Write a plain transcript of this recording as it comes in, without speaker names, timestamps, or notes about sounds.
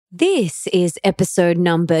This is episode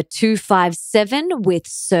number 257 with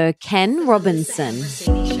Sir Ken Robinson.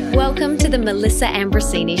 Welcome to the Melissa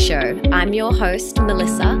Ambrosini Show. I'm your host,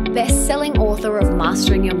 Melissa, best-selling author of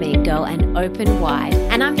Mastering Your Mean Girl and Open Wide.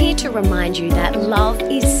 And I'm here to remind you that love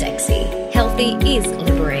is sexy, healthy is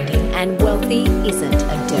liberating, and wealthy isn't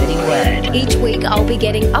a dirty word. Each week, I'll be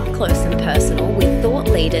getting up close and personal with thought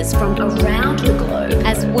leaders from around the globe,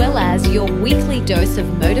 as well as your weekly dose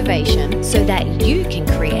of motivation so that you can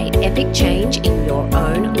create epic change in your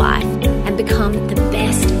own life and become the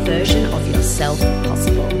best version of yourself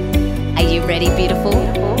possible. Are you ready, beautiful?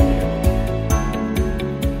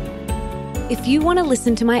 If you want to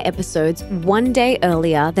listen to my episodes one day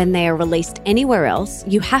earlier than they are released anywhere else,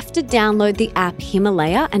 you have to download the app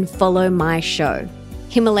Himalaya and follow my show.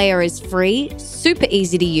 Himalaya is free, super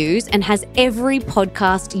easy to use, and has every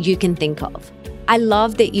podcast you can think of. I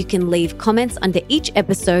love that you can leave comments under each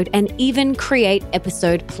episode and even create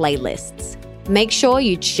episode playlists. Make sure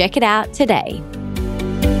you check it out today.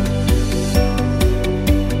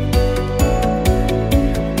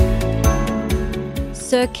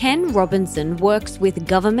 Sir Ken Robinson works with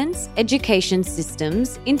governments, education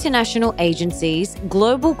systems, international agencies,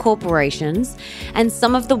 global corporations, and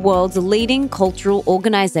some of the world's leading cultural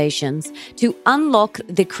organizations to unlock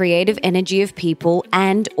the creative energy of people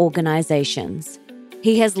and organizations.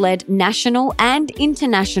 He has led national and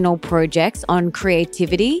international projects on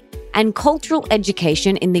creativity and cultural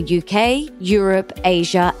education in the UK, Europe,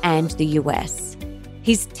 Asia, and the US.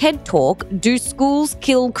 His TED Talk, Do Schools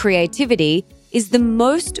Kill Creativity?, is the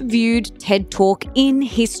most viewed TED Talk in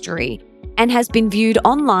history and has been viewed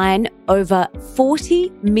online over 40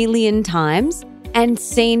 million times and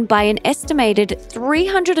seen by an estimated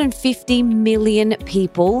 350 million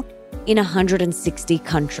people in 160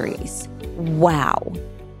 countries. Wow.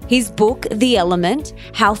 His book, The Element,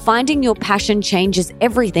 How Finding Your Passion Changes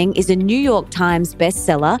Everything, is a New York Times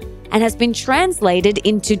bestseller and has been translated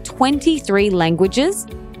into 23 languages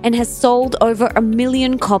and has sold over 1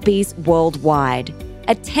 million copies worldwide.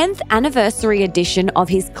 A 10th anniversary edition of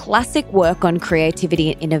his classic work on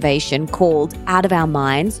creativity and innovation called Out of Our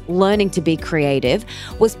Minds, Learning to Be Creative,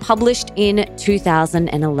 was published in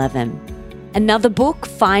 2011. Another book,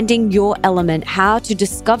 Finding Your Element, How to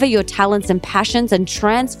Discover Your Talents and Passions and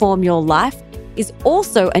Transform Your Life, is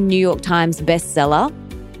also a New York Times bestseller,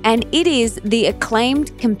 and it is the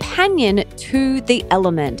acclaimed companion to The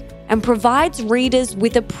Element and provides readers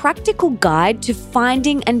with a practical guide to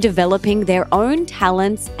finding and developing their own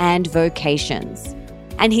talents and vocations.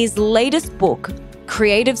 And his latest book,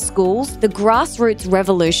 Creative Schools, The Grassroots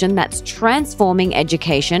Revolution That's Transforming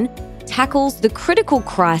Education, tackles the critical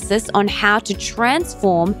crisis on how to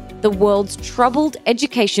transform the world's troubled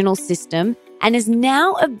educational system and is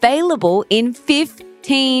now available in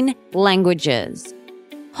 15 languages.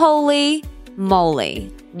 Holy moly,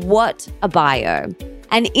 what a bio.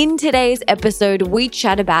 And in today's episode, we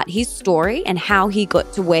chat about his story and how he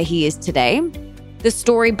got to where he is today, the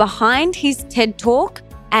story behind his TED Talk,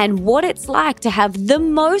 and what it's like to have the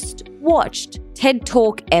most watched TED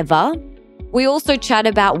Talk ever. We also chat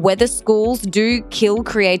about whether schools do kill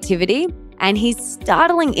creativity and his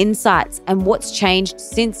startling insights and what's changed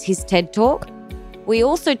since his TED Talk. We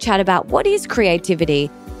also chat about what is creativity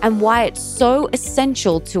and why it's so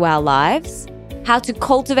essential to our lives. How to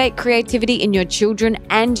cultivate creativity in your children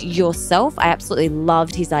and yourself. I absolutely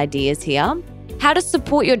loved his ideas here. How to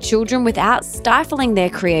support your children without stifling their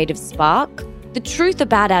creative spark. The truth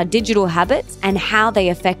about our digital habits and how they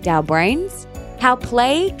affect our brains. How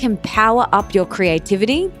play can power up your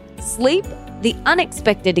creativity. Sleep, the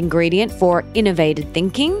unexpected ingredient for innovative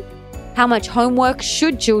thinking. How much homework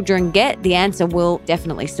should children get? The answer will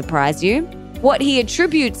definitely surprise you. What he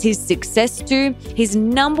attributes his success to, his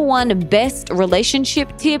number one best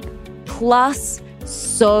relationship tip, plus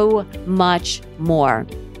so much more.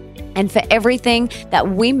 And for everything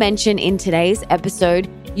that we mention in today's episode,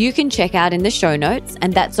 you can check out in the show notes,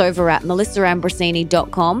 and that's over at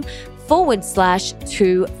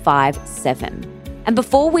melissaambrosini.com/257. And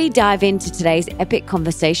before we dive into today's epic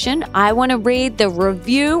conversation, I want to read the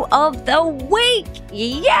review of the week.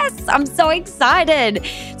 Yes, I'm so excited.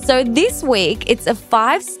 So this week, it's a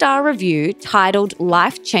 5-star review titled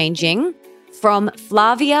Life Changing from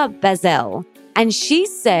Flavia Bazel. And she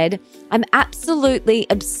said, I'm absolutely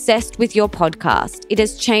obsessed with your podcast. It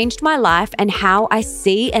has changed my life and how I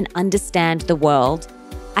see and understand the world.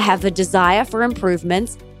 I have a desire for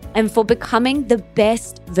improvements and for becoming the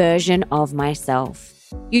best version of myself.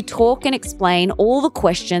 You talk and explain all the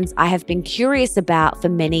questions I have been curious about for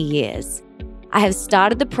many years. I have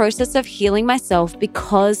started the process of healing myself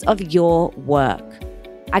because of your work.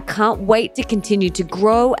 I can't wait to continue to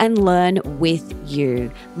grow and learn with you.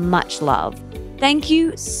 Much love. Thank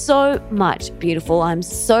you so much, beautiful. I'm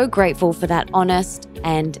so grateful for that honest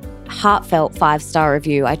and heartfelt 5-star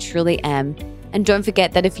review. I truly am. And don't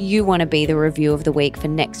forget that if you want to be the review of the week for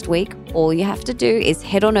next week, all you have to do is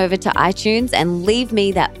head on over to iTunes and leave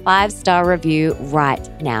me that 5-star review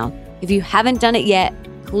right now. If you haven't done it yet,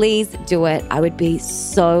 please do it. I would be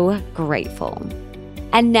so grateful.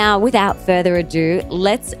 And now, without further ado,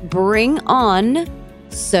 let's bring on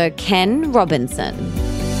Sir Ken Robinson.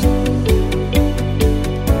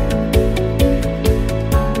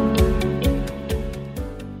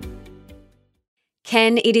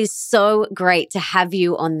 Ken, it is so great to have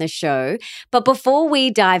you on the show. But before we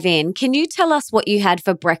dive in, can you tell us what you had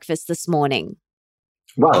for breakfast this morning?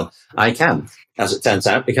 Well, I can, as it turns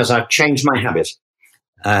out, because I've changed my habit.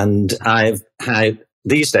 And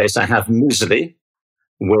these days I have muesli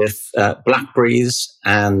with blackberries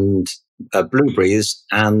and blueberries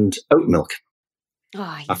and oat milk.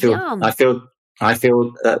 Oh, yum. I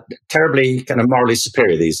feel terribly kind of morally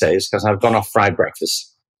superior these days because I've gone off fried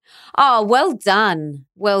breakfast. Oh, well done.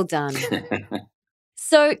 Well done.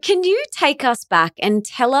 So can you take us back and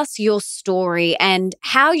tell us your story and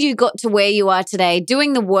how you got to where you are today,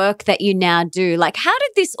 doing the work that you now do? Like, how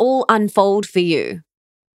did this all unfold for you?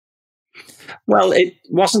 Well, it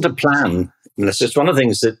wasn't a plan. It's just one of the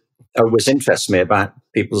things that always interests me about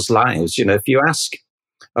people's lives. You know, if you ask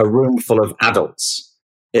a room full of adults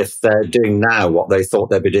if they're doing now what they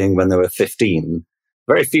thought they'd be doing when they were 15,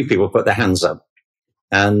 very few people put their hands up.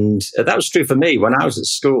 And that was true for me. When I was at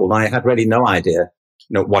school, I had really no idea,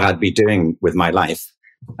 what I'd be doing with my life.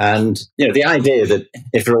 And, the idea that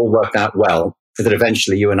if it all worked out well, that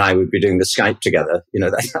eventually you and I would be doing the Skype together,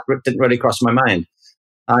 that didn't really cross my mind.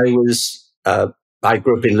 I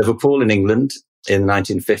grew up in Liverpool in England in the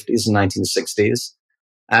 1950s and 1960s.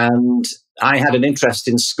 And I had an interest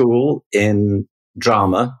in school in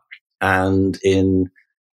drama and in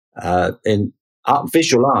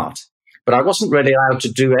visual art. But I wasn't really allowed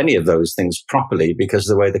to do any of those things properly because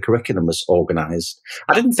of the way the curriculum was organized.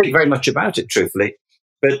 I didn't think very much about it, truthfully,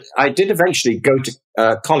 but I did eventually go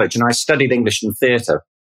to college and I studied English and theatre.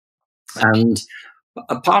 And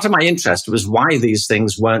a part of my interest was why these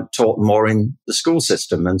things weren't taught more in the school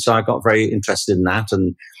system. And so I got very interested in that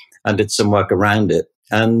and did some work around it.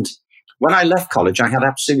 And when I left college, I had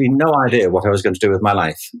absolutely no idea what I was going to do with my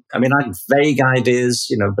life. I mean, I had vague ideas,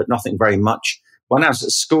 but nothing very much. When I was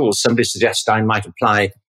at school, somebody suggested I might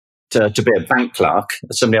apply to be a bank clerk.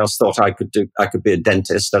 Somebody else thought I could be a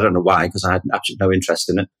dentist. I don't know why, because I had absolutely no interest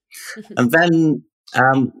in it. And then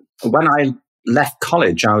when I left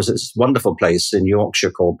college, I was at this wonderful place in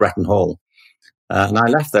Yorkshire called Bretton Hall. And I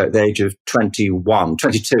left there at the age of 22.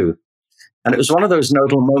 And it was one of those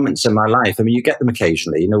nodal moments in my life. I mean, you get them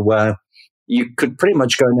occasionally, where you could pretty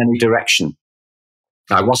much go in any direction.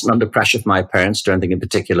 I wasn't under pressure from my parents to anything in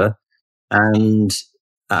particular. And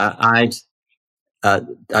I'd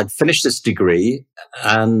finished this degree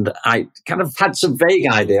and I kind of had some vague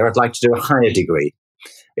idea I'd like to do a higher degree.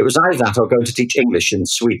 It was either that or going to teach English in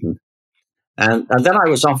Sweden. And then I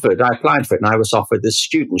applied for it and I was offered this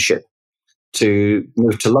studentship to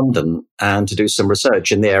move to London and to do some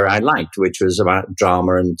research in the area I liked, which was about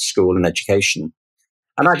drama and school and education.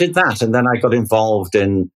 And I did that. And then I got involved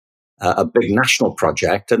in a big national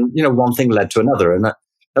project and, one thing led to another.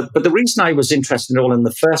 But the reason I was interested in it all in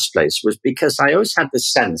the first place was because I always had this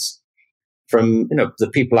sense from, the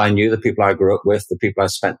people I knew, the people I grew up with, the people I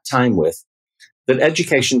spent time with, that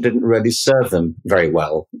education didn't really serve them very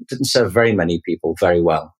well. It didn't serve very many people very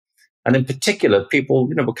well. And in particular, people,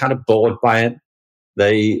 were kind of bored by it.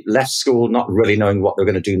 They left school not really knowing what they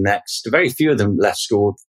were going to do next. Very few of them left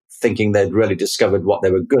school thinking they'd really discovered what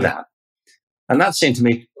they were good at. And that seemed to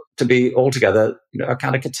me to be altogether, a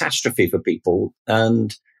kind of catastrophe for people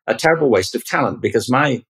and a terrible waste of talent, because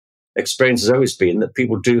my experience has always been that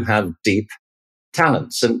people do have deep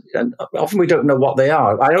talents and often we don't know what they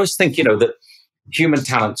are. I always think, that human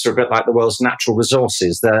talents are a bit like the world's natural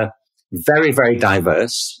resources. They're very, very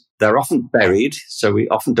diverse. They're often buried, so we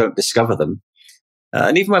often don't discover them.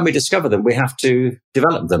 And even when we discover them, we have to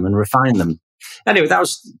develop them and refine them. Anyway, that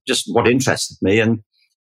was just what interested me.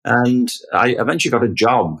 And I eventually got a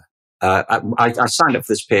job. I signed up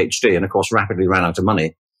for this PhD and, of course, rapidly ran out of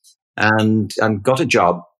money and got a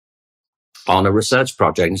job on a research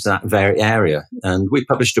project in that very area. And we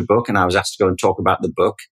published a book and I was asked to go and talk about the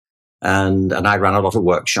book. And I ran a lot of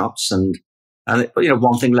workshops and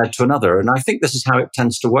one thing led to another. And I think this is how it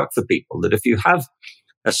tends to work for people, that if you have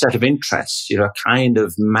a set of interests, a kind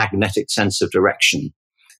of magnetic sense of direction,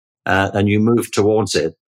 and you move towards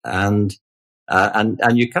it. And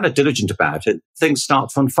and you're kind of diligent about it, things start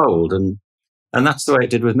to unfold. And that's the way it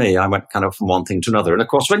did with me. I went kind of from one thing to another. And of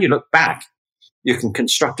course, when you look back, you can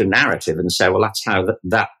construct a narrative and say, well, that's how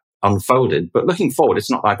that unfolded. But looking forward, it's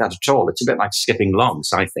not like that at all. It's a bit like skipping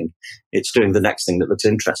logs, I think. It's doing the next thing that looks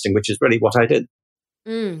interesting, which is really what I did.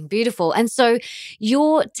 Beautiful. And so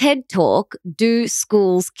your TED Talk, Do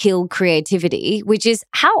Schools Kill Creativity, which is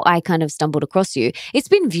how I kind of stumbled across you, it's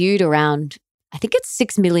been viewed around, I think it's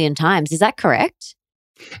 6 million times. Is that correct?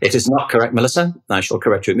 It is not correct, Melissa. I shall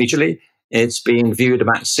correct you immediately. It's been viewed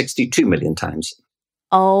about 62 million times.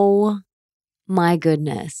 Oh, my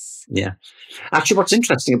goodness. Yeah. Actually, what's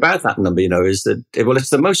interesting about that number, is that, well, it's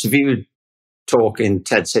the most viewed talk in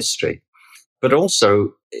TED's history. But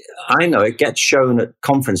also, I know it gets shown at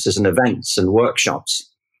conferences and events and workshops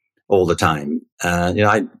all the time.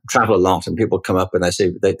 I travel a lot and people come up and they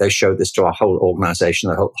say they showed this to our whole organization,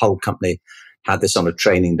 the whole company had this on a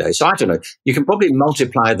training day. So I don't know, you can probably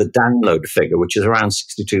multiply the download figure, which is around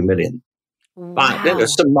 62 million. Wow. But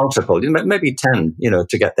there's some multiple, maybe 10,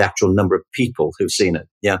 to get the actual number of people who've seen it.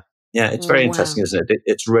 Yeah. Yeah. It's very interesting, isn't it?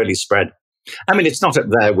 It's really spread. I mean, it's not up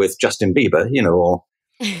there with Justin Bieber, or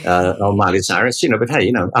Miley Cyrus, but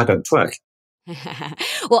hey, I don't twerk.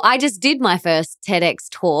 Well, I just did my first TEDx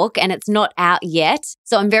talk and it's not out yet.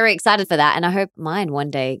 So I'm very excited for that. And I hope mine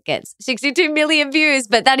one day gets 62 million views,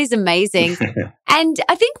 but that is amazing. And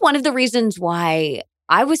I think one of the reasons why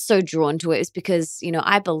I was so drawn to it is because,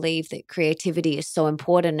 I believe that creativity is so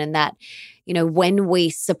important and that, when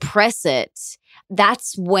we suppress it,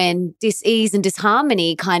 that's when dis-ease and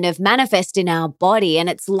disharmony kind of manifest in our body and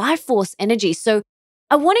it's life force energy. So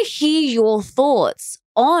I want to hear your thoughts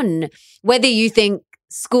on whether you think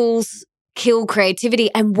schools kill creativity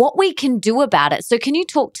and what we can do about it. So can you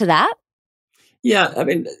talk to that? Yeah, I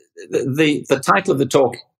mean, the title of the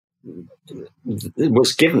talk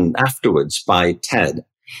was given afterwards by TED.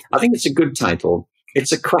 I think it's a good title.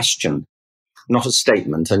 It's a question, not a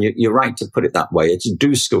statement. And you're right to put it that way. It's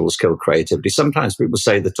Do Schools Kill Creativity? Sometimes people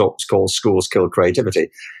say the talk's called Schools Kill Creativity.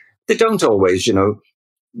 They don't always,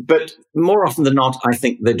 but more often than not, I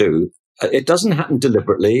think they do. It doesn't happen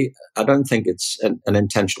deliberately. I don't think it's an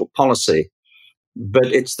intentional policy, but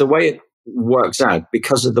it's the way it works out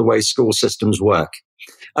because of the way school systems work.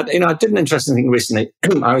 I did an interesting thing recently.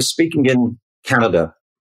 I was speaking in Canada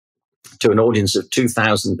to an audience of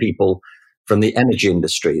 2,000 people from the energy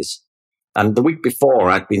industries. And the week before,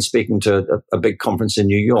 I'd been speaking to a big conference in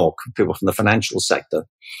New York, people from the financial sector.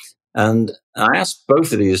 And I asked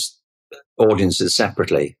both of these audiences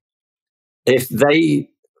separately if they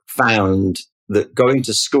found that going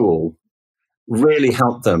to school really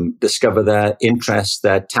helped them discover their interests,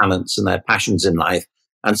 their talents, and their passions in life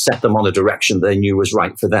and set them on a direction they knew was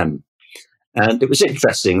right for them. And it was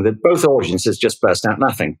interesting that both audiences just burst out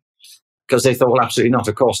laughing because they thought, well, absolutely not,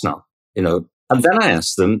 of course not. And then I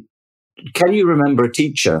asked them, can you remember a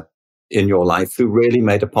teacher in your life who really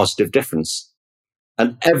made a positive difference?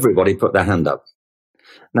 And everybody put their hand up.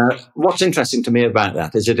 Now, what's interesting to me about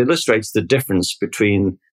that is it illustrates the difference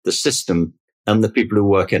between the system and the people who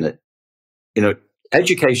work in it.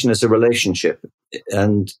 Education is a relationship.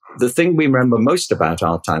 And the thing we remember most about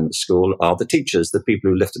our time at school are the teachers, the people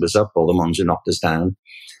who lifted us up or the ones who knocked us down,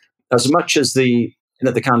 as much as the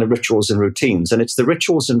kind of rituals and routines. And it's the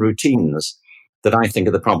rituals and routines that I think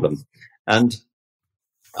are the problem. And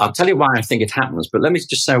I'll tell you why I think it happens, but let me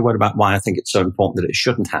just say a word about why I think it's so important that it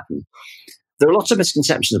shouldn't happen. There are lots of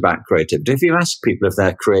misconceptions about creativity. If you ask people if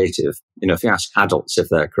they're creative, if you ask adults if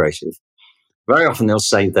they're creative, very often they'll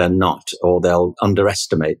say they're not, or they'll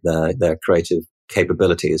underestimate their creative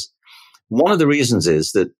capabilities. One of the reasons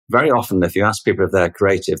is that very often if you ask people if they're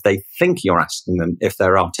creative, they think you're asking them if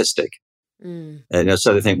they're artistic.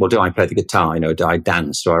 So they think, well, do I play the guitar? Do I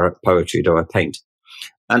dance? Do I write poetry? Do I paint?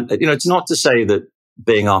 And, it's not to say that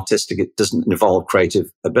being artistic, it doesn't involve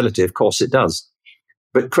creative ability. Of course it does.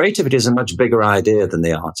 But creativity is a much bigger idea than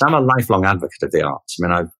the arts. I'm a lifelong advocate of the arts. I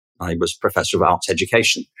mean, I was professor of arts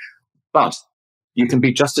education. But you can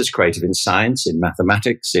be just as creative in science, in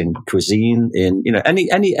mathematics, in cuisine, in any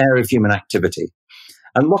area of human activity.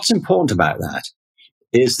 And what's important about that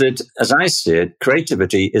is that, as I see it,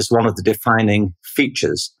 creativity is one of the defining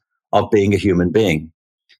features of being a human being.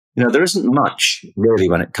 There isn't much really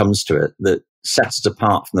when it comes to it that sets us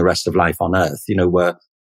apart from the rest of life on Earth. We're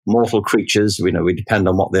mortal creatures. We depend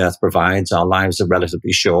on what the Earth provides. Our lives are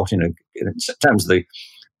relatively short. In terms of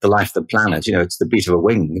the life of the planet, it's the beat of a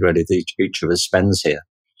wing, really, that each of us spends here.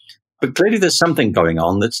 But clearly there's something going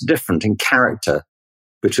on that's different in character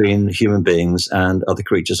between human beings and other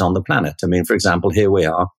creatures on the planet. I mean, for example, here we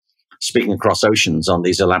are speaking across oceans on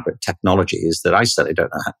these elaborate technologies that I certainly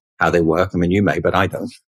don't know how they work. I mean, you may, but I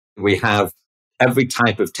don't. We have every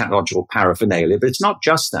type of technological paraphernalia, but it's not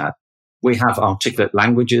just that. We have articulate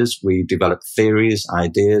languages. We develop theories,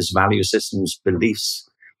 ideas, value systems, beliefs,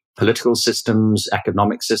 political systems,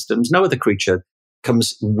 economic systems. No other creature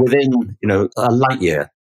comes within, a light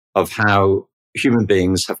year of how human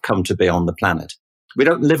beings have come to be on the planet. We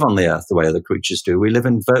don't live on the earth the way other creatures do. We live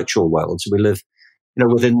in virtual worlds. We live,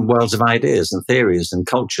 within worlds of ideas and theories and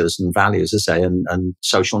cultures and values, as I say, and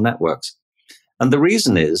social networks. And the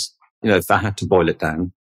reason is, if I had to boil it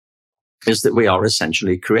down, is that we are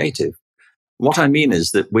essentially creative. What I mean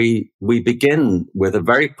is that we begin with a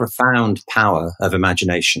very profound power of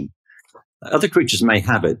imagination. Other creatures may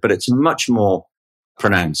have it, but it's much more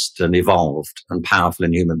pronounced and evolved and powerful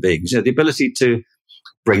in human beings. The ability to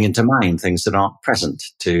bring into mind things that aren't present,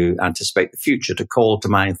 to anticipate the future, to call to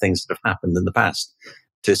mind things that have happened in the past,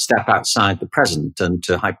 to step outside the present and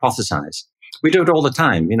to hypothesize. We do it all the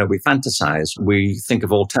time. We fantasize. We think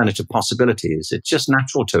of alternative possibilities. It's just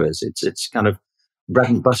natural to us. It's kind of bread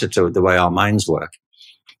and butter to the way our minds work.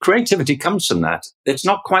 Creativity comes from that. It's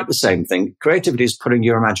not quite the same thing. Creativity is putting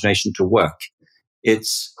your imagination to work.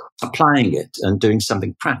 It's applying it and doing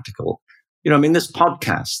something practical. This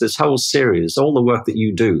podcast, this whole series, all the work that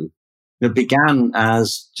you do, it began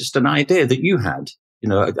as just an idea that you had,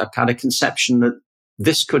 a kind of conception that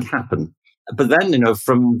this could happen. But then,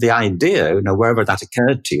 from the idea, wherever that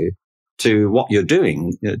occurred to you, to what you're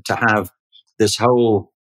doing, to have this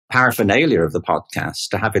whole paraphernalia of the podcast,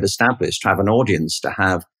 to have it established, to have an audience, to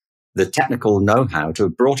have the technical know-how, to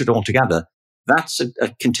have brought it all together, that's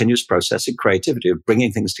a continuous process of creativity, of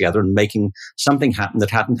bringing things together and making something happen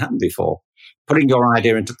that hadn't happened before, putting your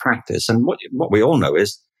idea into practice. And what we all know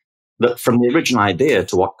is that from the original idea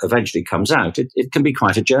to what eventually comes out, it can be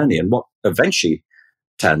quite a journey. And what eventually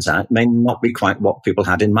turns out may not be quite what people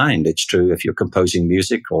had in mind. It's true if you're composing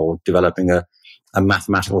music or developing a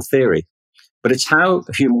mathematical theory. But it's how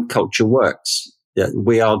human culture works.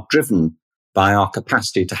 We are driven by our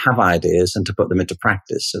capacity to have ideas and to put them into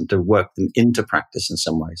practice and to work them into practice in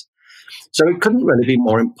some ways. So it couldn't really be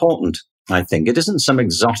more important, I think. It isn't some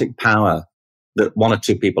exotic power that one or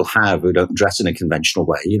two people have who don't dress in a conventional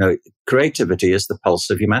way. Creativity is the pulse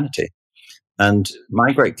of humanity. And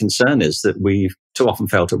my great concern is that we too often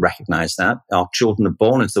fail to recognize that. Our children are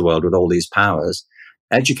born into the world with all these powers.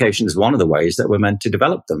 Education is one of the ways that we're meant to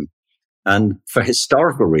develop them. And for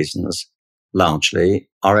historical reasons, largely,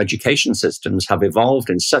 our education systems have evolved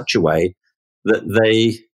in such a way that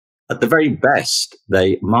they, at the very best,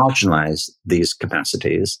 they marginalize these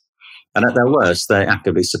capacities. And at their worst, they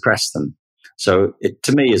actively suppress them. So it,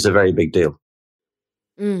 to me, is a very big deal.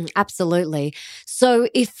 Absolutely. So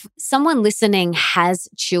if someone listening has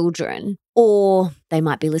children, or they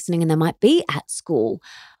might be listening and they might be at school,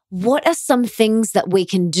 what are some things that we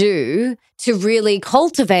can do to really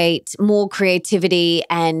cultivate more creativity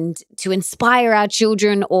and to inspire our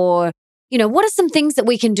children? Or, what are some things that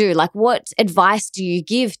we can do? Like, what advice do you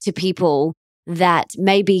give to people that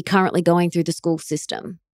may be currently going through the school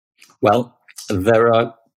system? Well, there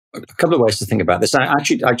are a couple of ways to think about this.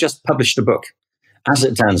 I just published a book, as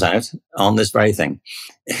it turns out, on this very thing.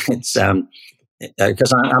 It's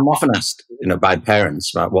because I'm often asked, by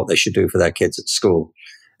parents about what they should do for their kids at school.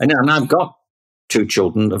 And I've got two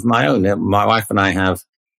children of my own. My wife and I have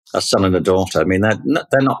a son and a daughter. I mean,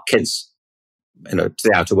 they're not kids, to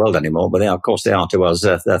the outer world anymore, but of course they are to us.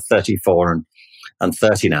 They're 34 and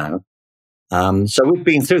 30 now. So we've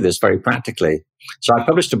been through this very practically. So I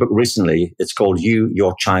published a book recently. It's called You,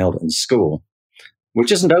 Your Child and School,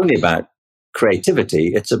 which isn't only about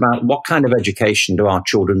creativity. It's about what kind of education do our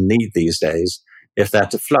children need these days if they're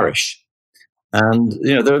to flourish. And,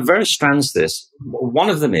 there are various strands to this. One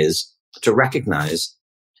of them is to recognize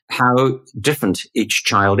how different each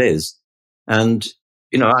child is. And,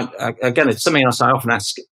 again, it's something else I often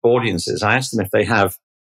ask audiences. I ask them if they have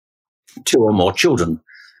two or more children,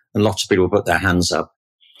 and lots of people put their hands up.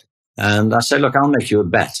 And I say, look, I'll make you a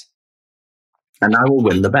bet. And I will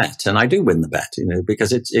win the bet. And I do win the bet,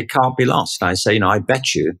 because it can't be lost. I say, I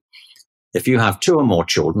bet you, if you have two or more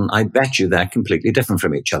children, I bet you they're completely different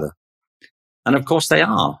from each other. And of course they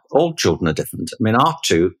are. All children are different. I mean, our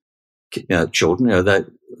two children,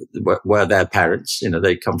 were their parents,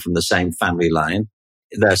 they come from the same family line.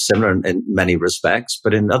 They're similar in many respects,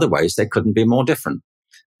 but in other ways, they couldn't be more different.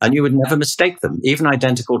 And you would never mistake them. Even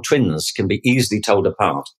identical twins can be easily told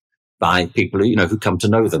apart by people who come to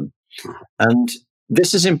know them. And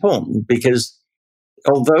this is important because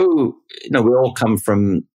although, we all come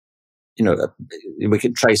from, we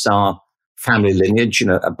could trace our family lineage,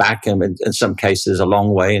 back in some cases a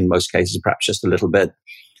long way, in most cases perhaps just a little bit.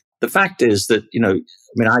 The fact is that,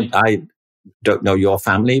 I don't know your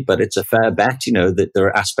family, but it's a fair bet, that there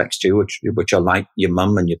are aspects to you which are like your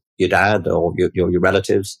mum and your dad or your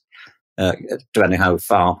relatives, depending how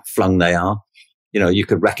far flung they are. You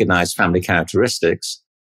could recognize family characteristics,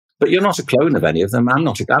 but you're not a clone of any of them. I'm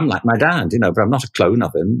like my dad, but I'm not a clone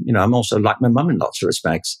of him. I'm also like my mum in lots of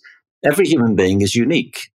respects. Every human being is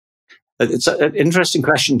unique. It's an interesting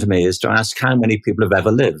question to me is to ask how many people have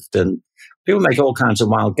ever lived. And people make all kinds of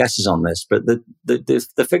wild guesses on this, but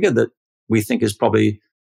the figure that we think is probably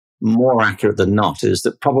more accurate than not is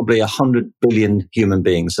that probably 100 billion human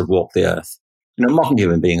beings have walked the earth. Modern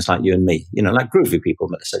human beings like you and me, like groovy people,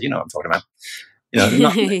 Melissa, you know what I'm talking about. Not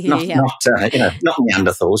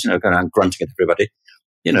Neanderthals, going around grunting at everybody,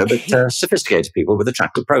 but sophisticated people with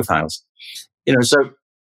attractive profiles. So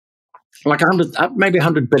like 100, maybe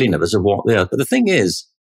 100 billion of us have walked the earth. But the thing is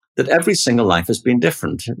that every single life has been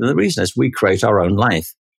different. And the reason is we create our own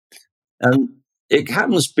life. And it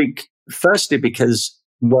happens firstly because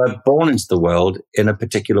we're born into the world in a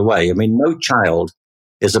particular way. I mean, no child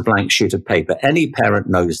is a blank sheet of paper. Any parent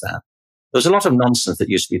knows that. There's a lot of nonsense that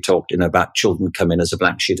used to be talked about children come in as a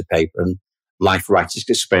blank sheet of paper and life writes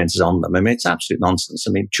experiences on them. I mean, it's absolute nonsense.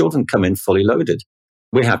 I mean, children come in fully loaded.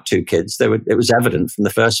 We have 2 kids. It was evident from the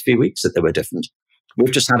first few weeks that they were different.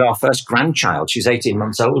 We've just had our first grandchild. She's 18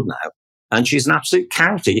 months old now, and she's an absolute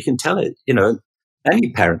character. You can tell it.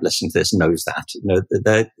 Any parent listening to this knows that.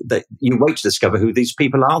 You wait to discover who these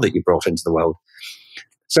people are that you brought into the world.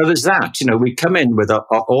 So there's that. We come in with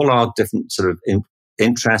all our different sort of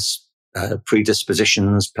interests,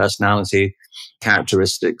 predispositions, personality,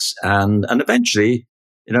 characteristics, and eventually,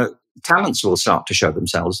 talents will start to show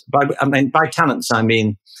themselves. By talents, I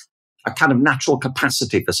mean a kind of natural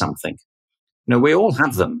capacity for something. We all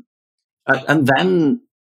have them. And then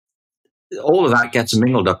all of that gets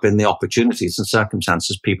mingled up in the opportunities and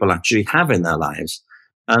circumstances people actually have in their lives.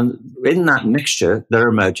 And in that mixture, there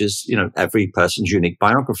emerges, every person's unique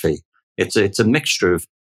biography. It's a mixture of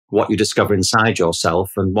what you discover inside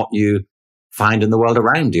yourself and what you find in the world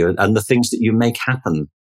around you and the things that you make happen,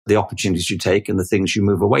 the opportunities you take and the things you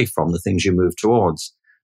move away from, the things you move towards.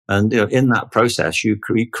 And in that process, you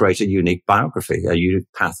create a unique biography, a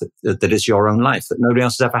unique path that is your own life that nobody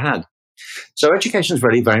else has ever had. So education is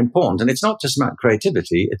really very important. And it's not just about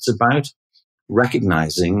creativity. It's about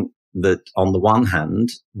recognizing that on the one hand,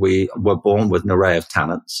 we were born with an array of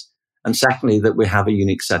talents. And secondly, that we have a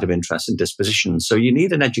unique set of interests and dispositions. So you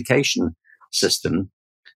need an education system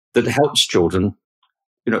that helps children,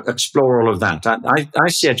 explore all of that. I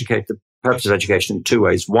see the purpose of education in 2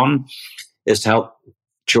 ways. One is to help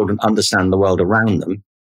children understand the world around them.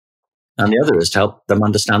 And the other is to help them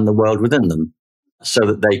understand the world within them so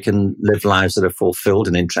that they can live lives that are fulfilled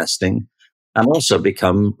and interesting and also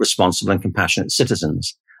become responsible and compassionate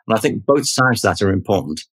citizens. And I think both sides of that are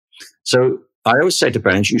important. So I always say to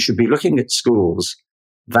parents, you should be looking at schools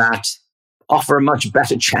that offer a much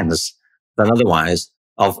better chance than otherwise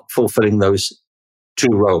of fulfilling those 2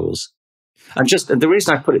 roles. And the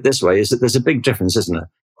reason I put it this way is that there's a big difference, isn't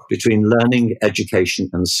there, between learning, education,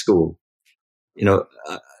 and school.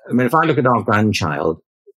 If I look at our grandchild,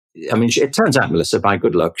 it turns out, Melissa, by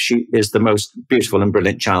good luck, she is the most beautiful and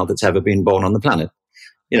brilliant child that's ever been born on the planet.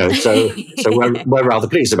 So we're rather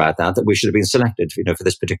pleased about that we should have been selected, for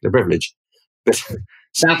this particular privilege. But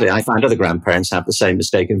sadly, I find other grandparents have the same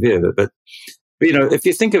mistaken view of it. But if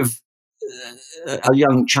you think of a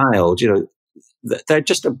young child, they're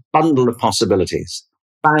just a bundle of possibilities,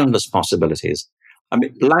 boundless possibilities.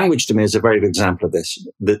 Language to me is a very good example of this.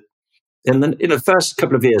 That in the first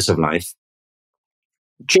couple of years of life,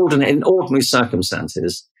 children in ordinary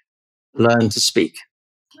circumstances learn to speak.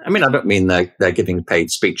 I don't mean they're giving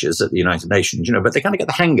paid speeches at the United Nations, but they kind of get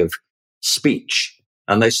the hang of speech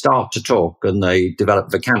and they start to talk and they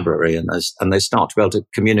develop vocabulary and they start to be able to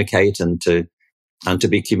communicate and to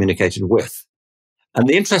be communicated with. And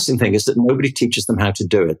the interesting thing is that nobody teaches them how to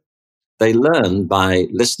do it. They learn by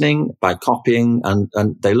listening, by copying,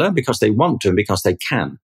 and they learn because they want to and because they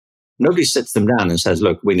can. Nobody sits them down and says,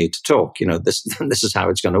 look, we need to talk. This is how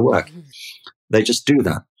it's going to work. They just do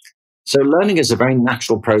that. So learning is a very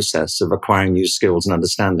natural process of acquiring new skills and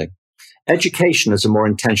understanding. Education is a more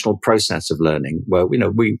intentional process of learning where,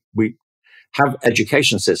 we have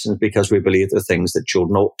education systems because we believe there are things that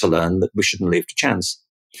children ought to learn that we shouldn't leave to chance.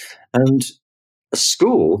 And a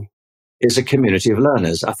school is a community of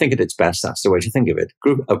learners. I think at its best, that's the way to think of it.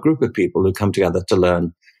 A group of people who come together to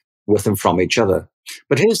learn with and from each other.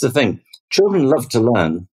 But here's the thing. Children love to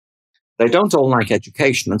learn. They don't all like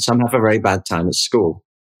education, and some have a very bad time at school.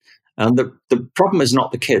 And the problem is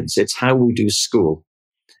not the kids. It's how we do school.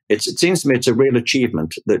 it seems to me it's a real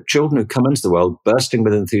achievement that children who come into the world bursting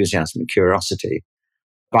with enthusiasm and curiosity,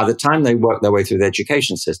 by the time they work their way through the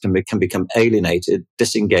education system, they can become alienated,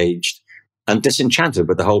 disengaged, and disenchanted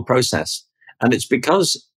with the whole process. And it's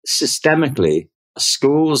because systemically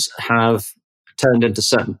schools have turned into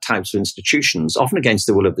certain types of institutions, often against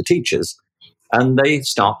the will of the teachers, and they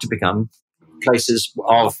start to become places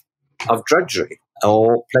of drudgery,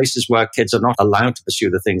 or places where kids are not allowed to pursue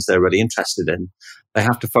the things they're really interested in. They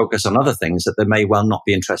have to focus on other things that they may well not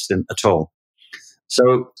be interested in at all.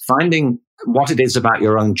 So finding what it is about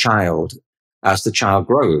your own child as the child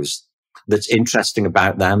grows that's interesting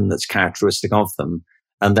about them, that's characteristic of them,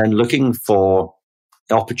 and then looking for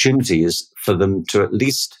opportunities for them to at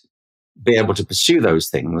least be able to pursue those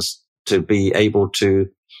things, to be able to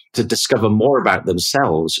discover more about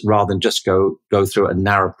themselves rather than just go through a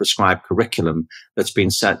narrow prescribed curriculum that's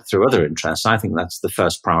been set through other interests. I think that's the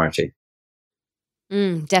first priority.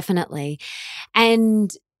 Definitely.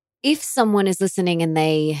 And if someone is listening and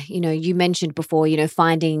they, you mentioned before,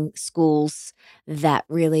 finding schools that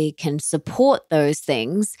really can support those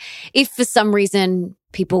things, if for some reason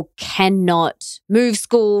people cannot move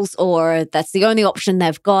schools or that's the only option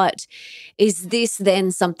they've got, is this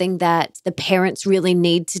then something that the parents really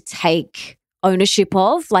need to take ownership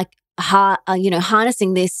of, like,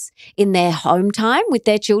 harnessing this in their home time with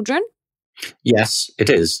their children? Yes, it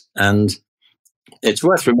is. And it's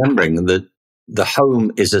worth remembering that the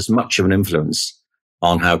home is as much of an influence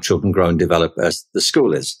on how children grow and develop as the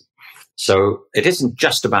school is. So it isn't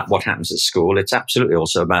just about what happens at school. It's absolutely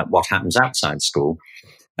also about what happens outside school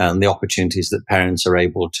and the opportunities that parents are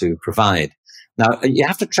able to provide. Now, you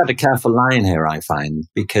have to tread a careful line here, I find,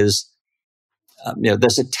 because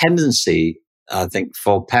there's a tendency, I think,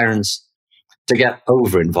 for parents to get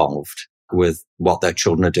over-involved with what their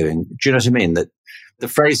children are doing. Do you know what I mean? That the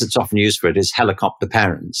phrase that's often used for it is helicopter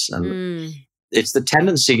parents. And it's the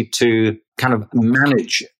tendency to kind of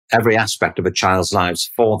manage every aspect of a child's lives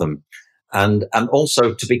for them. And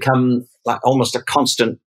also to become like almost a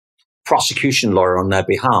constant prosecution lawyer on their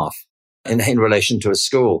behalf in relation to a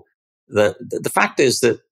school. The fact is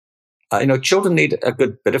that, children need a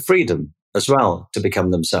good bit of freedom as well to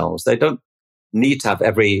become themselves. They don't need to have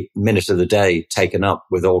every minute of the day taken up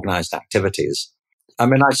with organized activities. I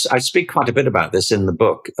mean, I speak quite a bit about this in the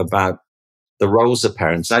book, about the roles of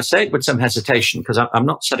parents. I say it with some hesitation because I'm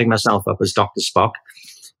not setting myself up as Dr. Spock.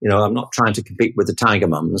 I'm not trying to compete with the tiger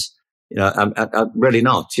mums. I'm really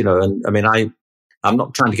not, and I mean, I'm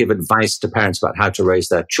not trying to give advice to parents about how to raise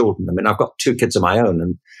their children. I mean, I've got 2 kids of my own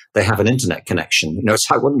and they have an internet connection,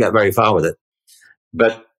 so I wouldn't get very far with it.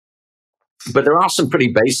 But there are some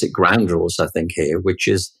pretty basic ground rules, I think, here, which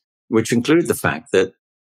include the fact that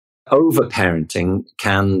over-parenting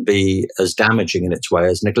can be as damaging in its way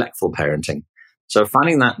as neglectful parenting. So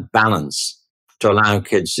finding that balance to allow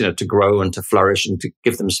kids, to grow and to flourish and to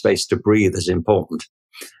give them space to breathe is important.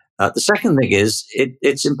 The second thing is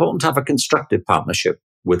it's important to have a constructive partnership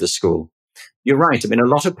with the school. You're right. I mean, a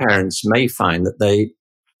lot of parents may find that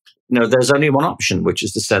there's only one option, which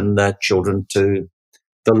is to send their children to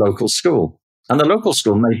the local school. And the local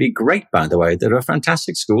school may be great, by the way. There are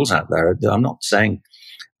fantastic schools out there. I'm not saying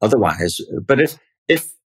otherwise. But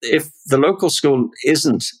if the local school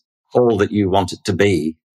isn't all that you want it to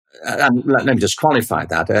be, and let me just qualify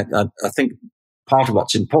that. I think part of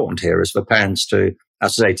what's important here is for parents to,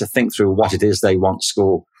 as I say, to think through what it is they want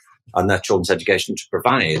school and their children's education to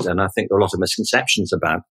provide. And I think there are a lot of misconceptions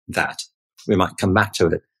about that. We might come back to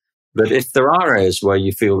it. But if there are areas where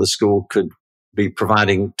you feel the school could be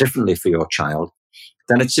providing differently for your child,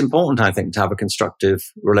 then it's important, I think, to have a constructive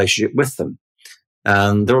relationship with them.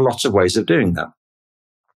 And there are lots of ways of doing that.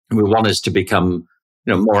 One is to become,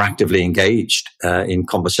 more actively engaged in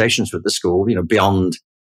conversations with the school, beyond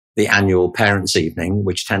the annual parents' evening,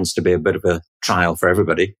 which tends to be a bit of a trial for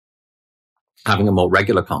everybody. Having a more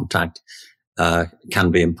regular contact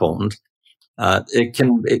can be important. It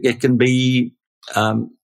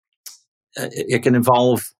can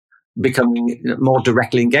involve becoming more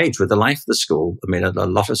directly engaged with the life of the school. I mean, a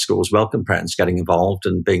lot of schools welcome parents getting involved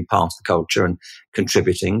and being part of the culture and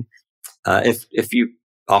contributing. If you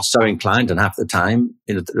are so inclined and have the time,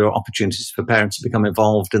 there are opportunities for parents to become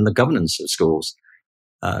involved in the governance of schools.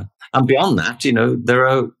 And beyond that, there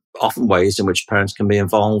are often ways in which parents can be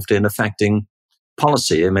involved in affecting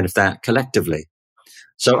policy. I mean, if they're collectively.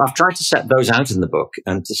 So I've tried to set those out in the book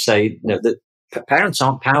and to say that parents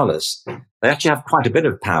aren't powerless. They actually have quite a bit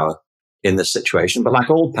of power in this situation, but like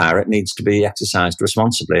all power, it needs to be exercised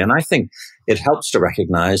responsibly. And I think it helps to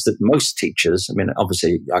recognize that most teachers, I mean,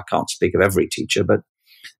 obviously I can't speak of every teacher, but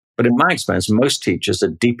in my experience, most teachers are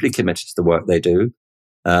deeply committed to the work they do.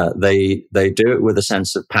 They do it with a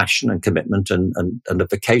sense of passion and commitment and a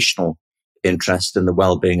vocational interest in the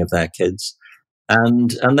well-being of their kids.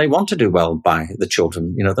 And they want to do well by the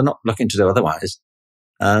children. They're not looking to do otherwise.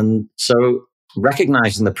 And so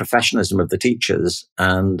recognizing the professionalism of the teachers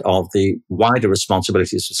and of the wider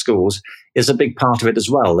responsibilities of schools is a big part of it as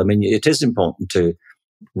well. I mean, it is important to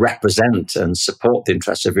represent and support the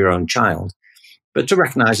interests of your own child, but to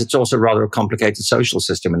recognize it's also rather a complicated social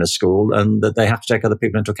system in a school and that they have to take other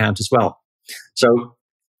people into account as well. So,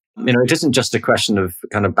 it isn't just a question of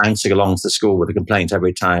kind of bouncing along to the school with a complaint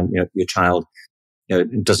every time your child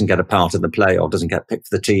doesn't get a part in the play or doesn't get picked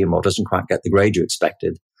for the team or doesn't quite get the grade you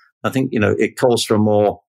expected. I think, it calls for a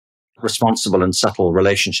more responsible and subtle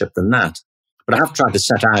relationship than that. But I have tried to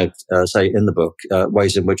set out, say, in the book,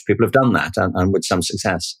 ways in which people have done that and with some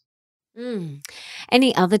success.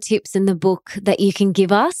 Any other tips in the book that you can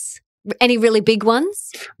give us? Any really big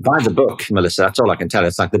ones? Buy the book, Melissa. That's all I can tell you.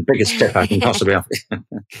 It's like the biggest tip I can possibly offer.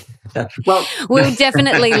 Well, we'll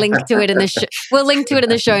definitely link to it in the we'll link to it in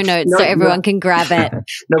the show notes so everyone can grab it.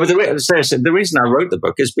 No, but seriously, the reason I wrote the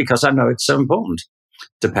book is because I know it's so important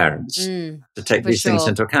to parents to take these things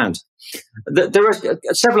into account. There are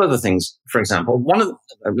several other things. For example, one of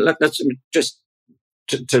let's just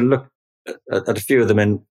to look at a few of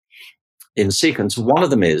them in sequence. One of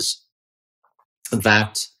them is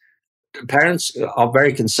that parents are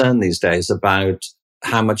very concerned these days about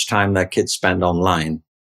how much time their kids spend online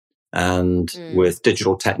and with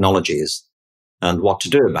digital technologies and what to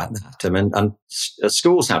do about that. I mean, and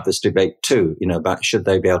schools have this debate too, about should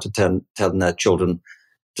they be able to tell their children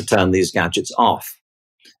to turn these gadgets off.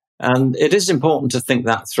 And it is important to think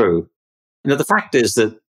that through. The fact is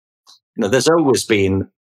that, there's always been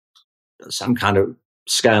some kind of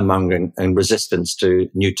scaremongering and resistance to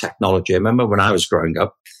new technology. I remember when I was growing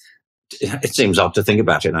up, it seems odd to think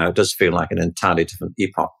about it now. It does feel like an entirely different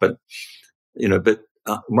epoch. But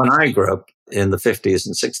when I grew up in the 50s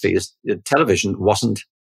and 60s, television wasn't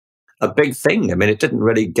a big thing. I mean, it didn't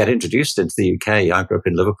really get introduced into the UK. I grew up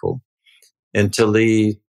in Liverpool until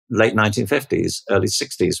the late 1950s, early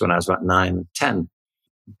 60s, when I was about 9 and 10.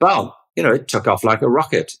 But, it took off like a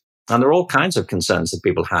rocket. And there are all kinds of concerns that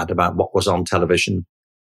people had about what was on television.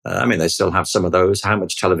 They still have some of those, how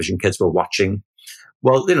much television kids were watching.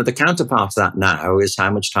 Well, the counterpart to that now is how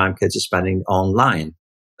much time kids are spending online.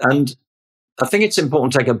 And I think it's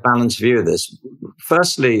important to take a balanced view of this.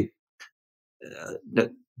 Firstly,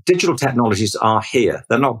 digital technologies are here.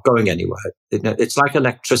 They're not going anywhere. It's like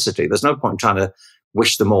electricity. There's no point trying to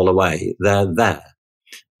wish them all away. They're there.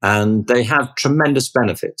 And they have tremendous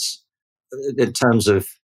benefits in terms of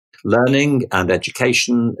learning and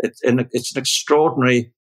education. It's an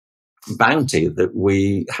extraordinary bounty that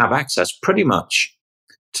we have access pretty much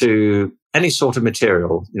to any sort of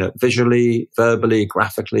material, visually, verbally,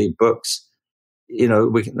 graphically, books.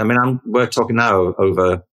 We're talking now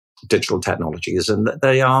over digital technologies, and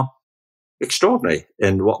they are extraordinary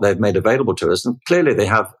in what they've made available to us. And clearly they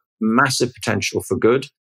have massive potential for good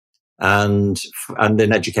and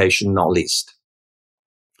in education, not least.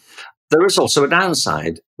 There is also a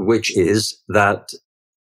downside, which is that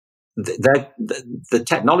the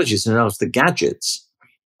technologies themselves, the gadgets,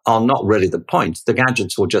 are not really the point. The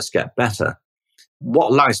gadgets will just get better.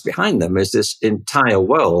 What lies behind them is this entire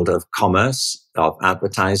world of commerce, of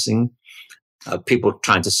advertising, people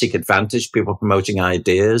trying to seek advantage, people promoting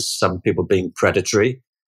ideas, some people being predatory.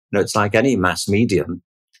 It's like any mass medium.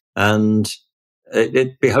 And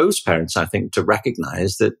it behoves parents, I think, to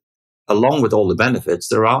recognize that along with all the benefits,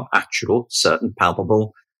 there are actual, certain,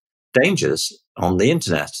 palpable dangers on the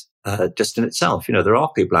internet, just in itself. There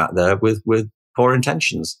are people out there with poor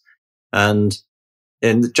intentions. And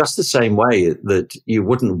in just the same way that you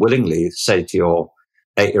wouldn't willingly say to your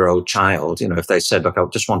 8-year-old child, if they said, look, I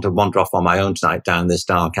just want to wander off on my own tonight down this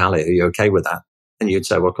dark alley. Are you okay with that? And you'd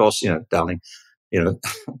say, well, of course, darling,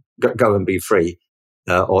 go and be free.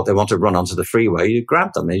 Or they want to run onto the freeway, you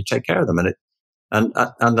grab them and you take care of them. And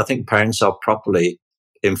I think parents are properly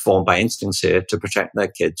informed by instincts here to protect their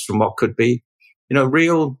kids from what could be,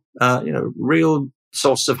 real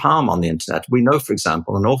sources of harm on the internet. We know, for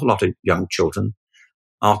example, an awful lot of young children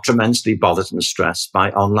are tremendously bothered and stressed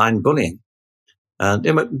by online bullying. And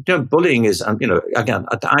bullying is, again,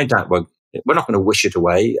 I doubt we're not going to wish it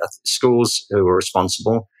away. Schools who are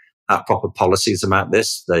responsible have proper policies about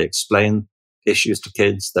this. They explain issues to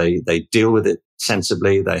kids. They deal with it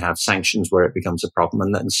sensibly. They have sanctions where it becomes a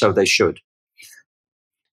problem, and so they should.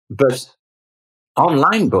 But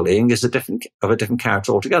online bullying is a different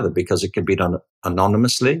character altogether, because it can be done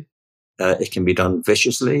anonymously, it can be done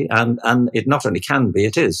viciously, and it not only can be,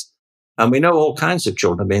 it is. And we know all kinds of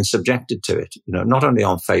children are being subjected to it, not only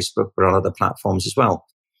on Facebook, but on other platforms as well.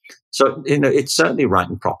 So, it's certainly right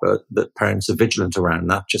and proper that parents are vigilant around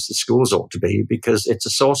that, just as schools ought to be, because it's a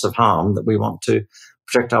source of harm that we want to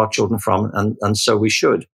protect our children from, and so we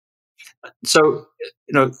should. So,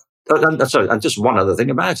 and just one other thing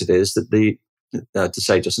about it is that to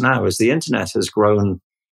say just now, is the internet has grown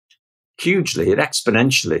hugely and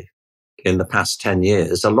exponentially in the past 10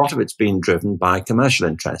 years. A lot of it's been driven by commercial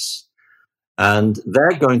interests, and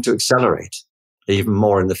they're going to accelerate even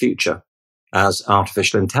more in the future as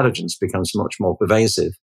artificial intelligence becomes much more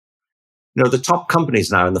pervasive. The top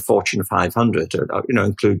companies now in the Fortune 500,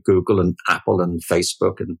 include Google and Apple and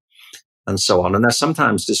Facebook and so on. And they're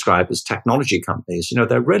sometimes described as technology companies.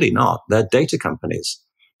 They're really not. They're data companies.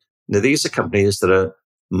 These are companies that are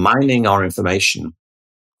mining our information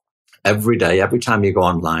every day. Every time you go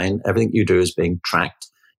online, everything you do is being tracked.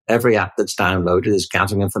 Every app that's downloaded is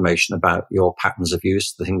gathering information about your patterns of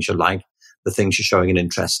use, the things you like, the things you're showing an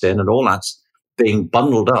interest in, and all that's being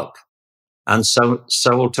bundled up and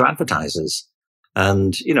sold to advertisers.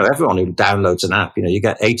 And, everyone who downloads an app, you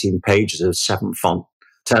get 18 pages of 7-font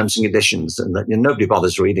terms and conditions, and nobody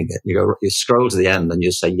bothers reading it. You scroll to the end and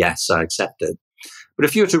you say, yes, I accept it. But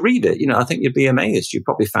if you were to read it, I think you'd be amazed. You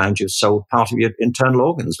probably found you've sold part of your internal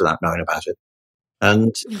organs without knowing about it.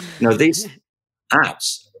 And, these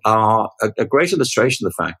apps are a great illustration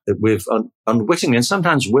of the fact that we've unwittingly and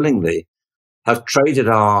sometimes willingly have traded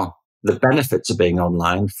the benefits of being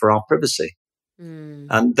online for our privacy.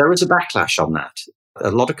 And there is a backlash on that. A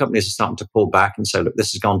lot of companies are starting to pull back and say, look,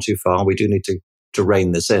 this has gone too far. We do need to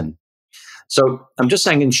rein this in. So I'm just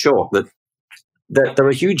saying in short that there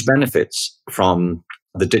are huge benefits from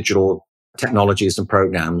the digital technologies and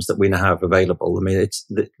programs that we now have available. I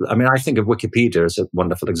think of Wikipedia as a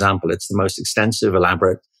wonderful example. It's the most extensive,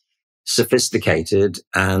 elaborate, sophisticated,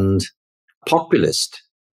 and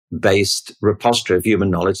populist-based repository of human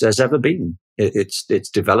knowledge there's ever been. It's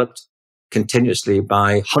developed continuously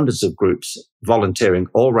by hundreds of groups volunteering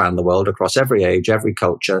all around the world across every age, every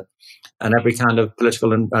culture, and every kind of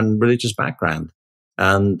political and religious background.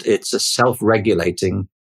 And it's a self-regulating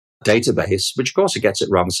database, which of course it gets it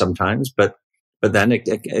wrong sometimes, but then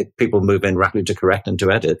people move in rapidly to correct and to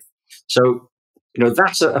edit. So,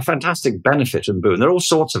 that's a fantastic benefit and boon. There are all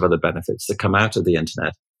sorts of other benefits that come out of the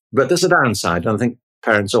internet, but there's a downside, and I think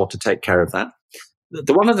parents ought to take care of that.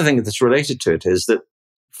 The one other thing that's related to it is that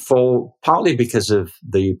partly because of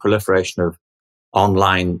the proliferation of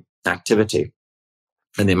online activity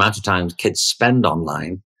and the amount of time kids spend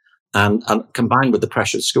online, and combined with the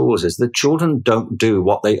pressure at schools, is that children don't do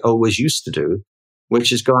what they always used to do,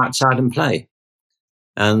 which is go outside and play.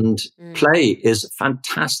 And play is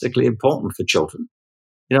fantastically important for children.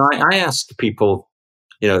 I ask people,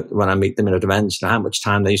 when I meet them in events, how much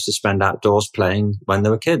time they used to spend outdoors playing when they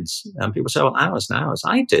were kids. And people say, well, hours and hours.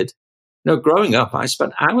 I did. Growing up, I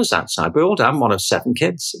spent hours outside. We all had one of 7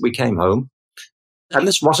 kids. We came home. And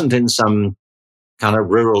this wasn't in some kind of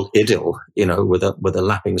rural idyll, with a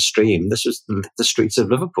lapping stream. This was the streets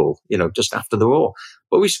of Liverpool, just after the war.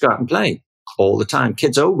 But we used to go out and play all the time.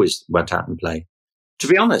 Kids always went out and play. To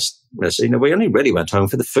be honest, we only really went home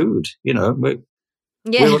for the food. We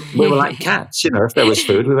were like cats. If there was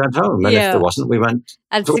food, we went home, and if there wasn't, we went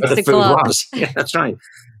to where the food was. Yeah, that's right.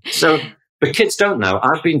 So, but kids don't know.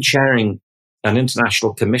 I've been chairing an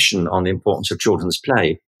international commission on the importance of children's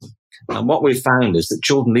play. And what we've found is that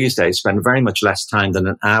children these days spend very much less time than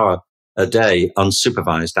an hour a day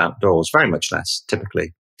unsupervised outdoors, very much less,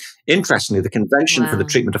 typically. Interestingly, the Convention for the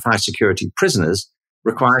Treatment of High Security Prisoners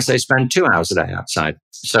requires they spend 2 hours a day outside.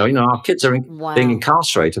 So, our kids are being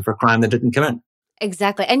incarcerated for a crime they didn't commit.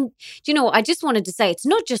 Exactly. And, I just wanted to say it's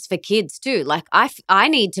not just for kids too. Like I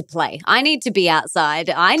need to play. I need to be outside.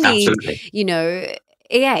 I need, Absolutely.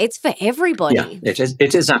 It's for everybody. Yeah,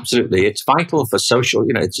 it is absolutely. It's vital for social,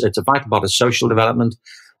 it's a vital part of social development,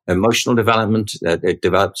 emotional development. It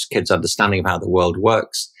develops kids' understanding of how the world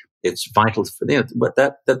works. It's vital for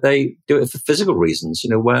that they do it for physical reasons.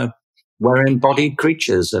 We're embodied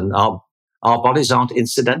creatures, and our bodies aren't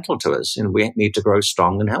incidental to us. We need to grow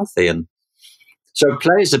strong and healthy. And so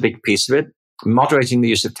play is a big piece of it. Moderating the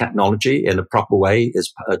use of technology in a proper way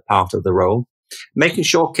is part of the role. Making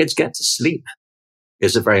sure kids get to sleep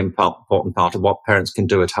is a very important part of what parents can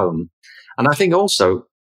do at home. And I think also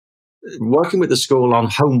working with the school on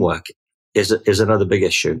homework is another big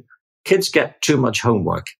issue. Kids get too much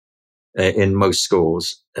homework in most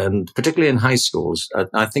schools, and particularly in high schools.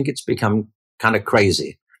 I think it's become kind of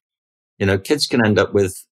crazy. Kids can end up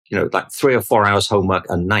with, like 3 or 4 hours homework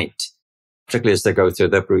a night, particularly as they go through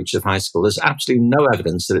their breach of high school. There's absolutely no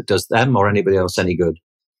evidence that it does them or anybody else any good.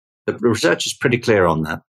 The research is pretty clear on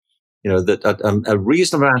that. That a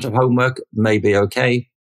reasonable amount of homework may be okay,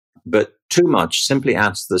 but too much simply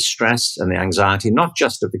adds to the stress and the anxiety, not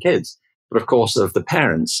just of the kids, but of course of the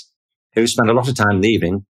parents who spend a lot of time in the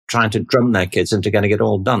evening trying to drum their kids into getting it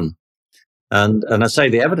all done. And I say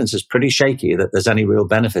the evidence is pretty shaky that there's any real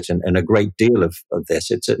benefit in a great deal of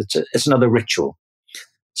this. It's another ritual.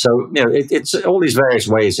 So, it's all these various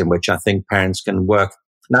ways in which I think parents can work.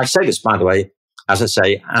 Now, I say this, by the way, as I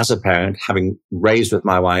say, as a parent, having raised with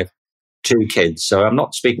my wife 2 kids. So I'm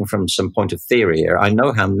not speaking from some point of theory here. I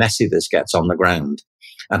know how messy this gets on the ground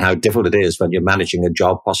and how difficult it is when you're managing a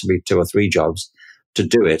job, possibly 2 or 3 jobs, to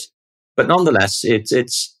do it. But nonetheless,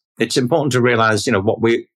 it's important to realize, what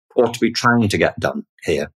we ought to be trying to get done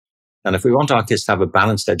here. And if we want our kids to have a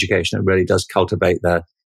balanced education that really does cultivate their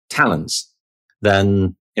talents,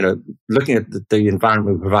 then, looking at the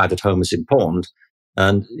environment we provide at home is important.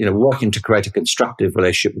 And, working to create a constructive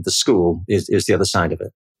relationship with the school is the other side of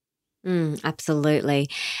it. Absolutely.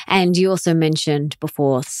 And you also mentioned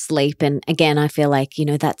before sleep. And again, I feel like,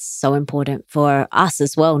 that's so important for us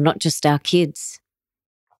as well, not just our kids.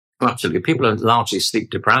 Absolutely. People are largely sleep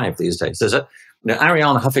deprived these days. There's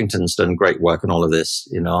Arianna Huffington's done great work on all of this.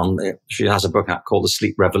 She has a book out called The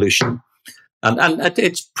Sleep Revolution. And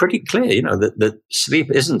it's pretty clear, that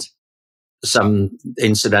sleep isn't some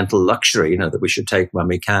incidental luxury, that we should take when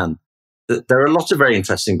we can. There are lots of very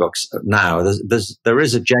interesting books now. There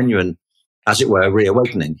is a genuine, as it were,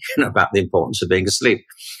 reawakening about the importance of being asleep.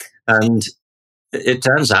 And it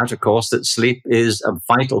turns out, of course, that sleep is a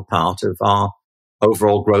vital part of our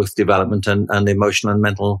overall growth, development, and emotional and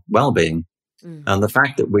mental well-being. And the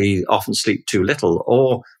fact that we often sleep too little,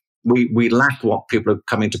 or we lack what people are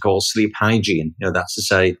coming to call sleep hygiene. That's to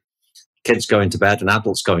say, kids going to bed and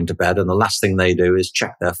adults going to bed, and the last thing they do is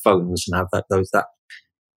check their phones and have that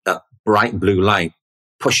bright blue light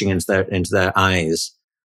pushing into their eyes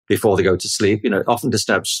before they go to sleep. It often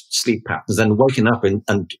disturbs sleep patterns. Then waking up and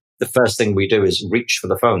the first thing we do is reach for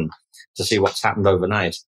the phone to see what's happened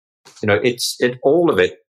overnight. All of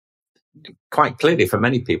it, quite clearly for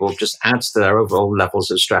many people, just adds to their overall levels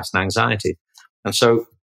of stress and anxiety. And so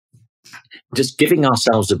just giving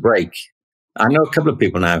ourselves a break. I know a couple of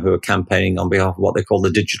people now who are campaigning on behalf of what they call the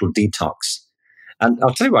digital detox. And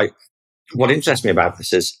I'll tell you what interests me about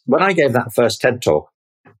this is when I gave that first TED Talk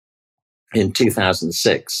in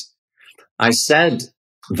 2006, I said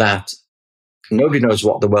that nobody knows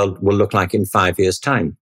what the world will look like in 5 years'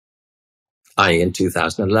 time, i.e. in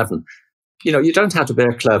 2011. You don't have to be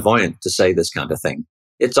a clairvoyant to say this kind of thing.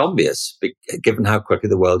 It's obvious, given how quickly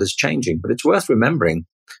the world is changing. But it's worth remembering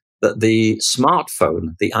that the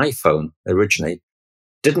smartphone, the iPhone originally,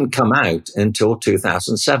 didn't come out until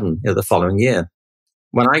 2007, the following year.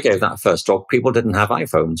 When I gave that first talk, people didn't have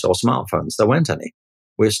iPhones or smartphones. There weren't any.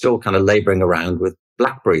 We're still kind of laboring around with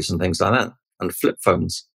Blackberries and things like that, and flip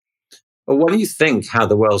phones. But when you think how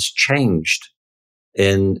the world's changed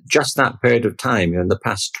in just that period of time, in the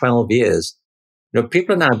past 12 years,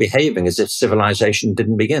 people are now behaving as if civilization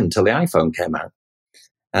didn't begin till the iPhone came out.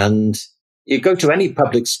 And you go to any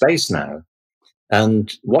public space now,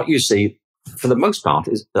 and what you see, for the most part,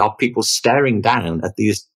 are people staring down at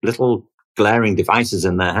these little glaring devices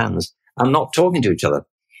in their hands and not talking to each other,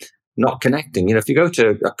 not connecting. If you go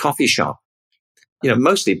to a coffee shop,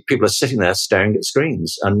 mostly people are sitting there staring at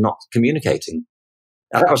screens and not communicating.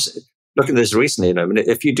 And I was looking at this recently,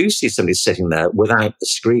 if you do see somebody sitting there without a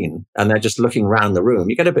screen and they're just looking around the room,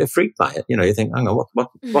 you get a bit freaked by it. You think, hang on,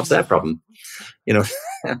 what's their problem?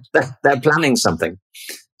 They're planning something.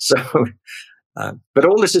 So, but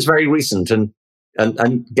all this is very recent,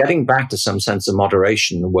 and getting back to some sense of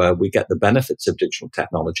moderation where we get the benefits of digital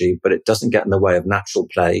technology, but it doesn't get in the way of natural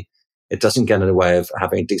play. It doesn't get in the way of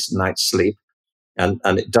having a decent night's sleep, and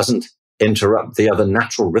it doesn't interrupt the other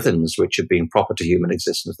natural rhythms which have been proper to human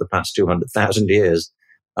existence for the past 200,000 years.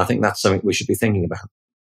 I think that's something we should be thinking about.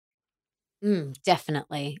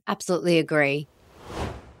 Definitely. Absolutely agree.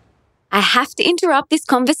 I have to interrupt this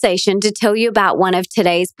conversation to tell you about one of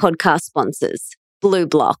today's podcast sponsors, Blue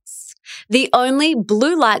Blocks, the only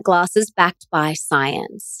blue light glasses backed by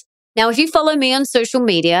science. Now, if you follow me on social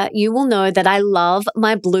media, you will know that I love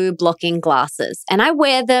my blue blocking glasses, and I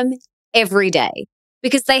wear them every day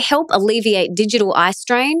because they help alleviate digital eye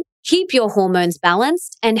strain, keep your hormones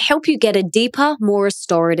balanced, and help you get a deeper, more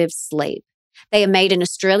restorative sleep. They are made in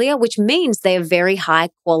Australia, which means they are very high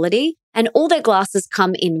quality, and all their glasses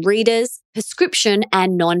come in readers, prescription,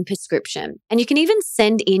 and non-prescription. And you can even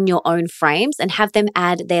send in your own frames and have them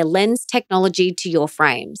add their lens technology to your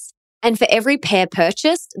frames. And for every pair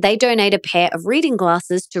purchased, they donate a pair of reading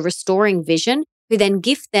glasses to Restoring Vision, who then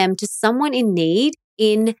gift them to someone in need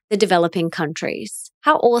in the developing countries.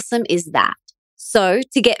 How awesome is that? So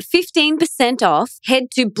to get 15% off, head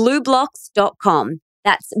to blueblocks.com.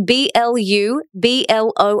 That's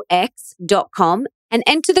BLUBLOX.com and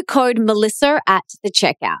enter the code Melissa at the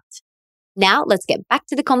checkout. Now let's get back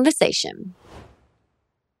to the conversation.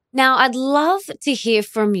 Now, I'd love to hear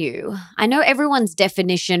from you. I know everyone's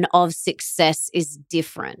definition of success is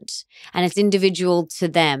different and it's individual to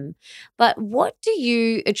them, but what do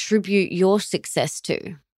you attribute your success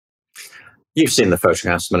to? You've seen the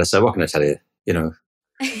photographs, Melissa. What can I tell you? I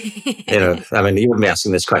mean, you wouldn't be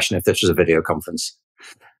asking this question if this was a video conference.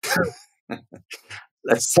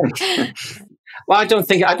 Let's think. Well, I never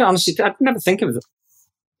think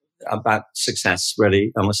about success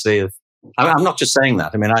really, honestly. I'm not just saying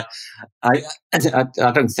that. I mean, I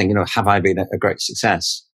don't think, have I been a great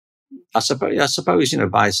success? I suppose,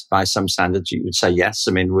 by some standards you would say yes.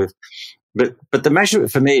 I mean, but the measure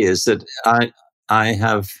for me is that I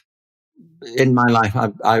have, in my life,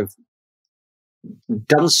 I've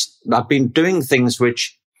been doing things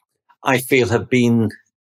which I feel have been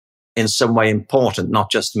in some way important,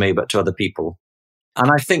 not just to me, but to other people.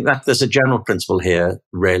 And I think that there's a general principle here,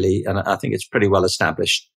 really, and I think it's pretty well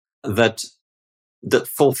established, that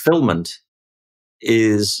fulfillment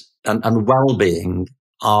is and well-being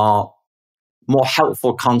are more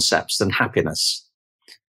helpful concepts than happiness.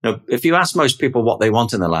 If you ask most people what they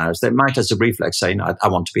want in their lives, they might, as a reflex, say, I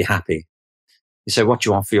want to be happy. You say, what do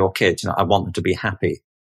you want for your kids? I want them to be happy.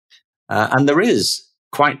 And there is,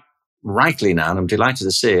 quite rightly now, and I'm delighted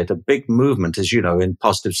to see it, a big movement, as you know, in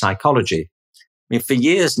positive psychology. I mean, for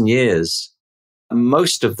years and years,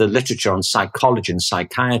 most of the literature on psychology and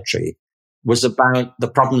psychiatry was about the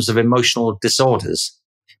problems of emotional disorders,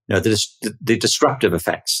 the disruptive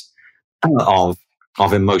effects of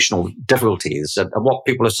emotional difficulties, and what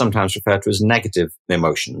people have sometimes referred to as negative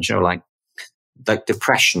emotions, like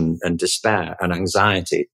depression and despair and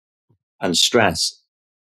anxiety and stress.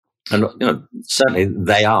 And, certainly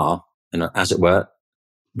they are, as it were,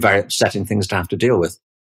 very upsetting things to have to deal with.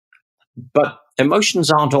 But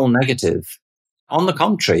emotions aren't all negative. On the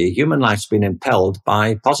contrary, human life's been impelled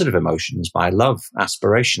by positive emotions, by love,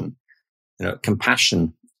 aspiration,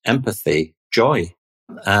 compassion, empathy, joy,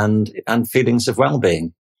 and feelings of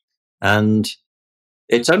well-being. And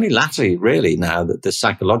it's only latterly, really, now that the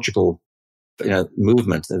psychological,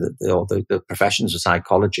 movement, the professions of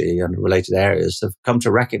psychology and related areas have come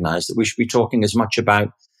to recognize that we should be talking as much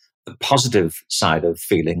about the positive side of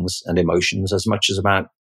feelings and emotions as much as about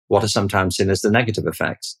what are sometimes seen as the negative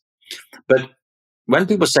effects. But when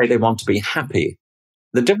people say they want to be happy,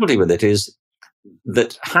 the difficulty with it is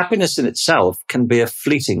that happiness in itself can be a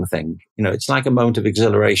fleeting thing. It's like a moment of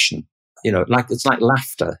exhilaration. It's like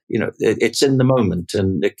laughter. It's in the moment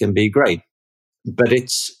and it can be great, but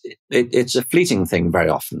it's a fleeting thing very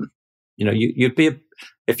often.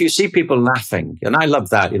 If you see people laughing, and I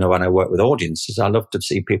love that. When I work with audiences, I love to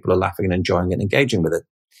see people are laughing and enjoying it and engaging with it.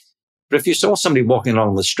 But if you saw somebody walking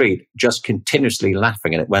along the street just continuously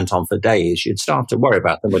laughing and it went on for days, you'd start to worry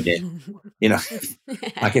about them, wouldn't you?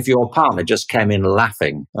 Like if your partner just came in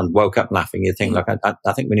laughing and woke up laughing, you think, look, I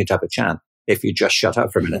think we need to have a chat if you just shut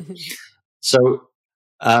up for a minute. So,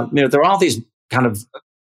 there are these kind of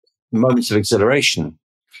moments of exhilaration,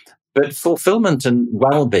 but fulfillment and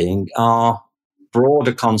well-being are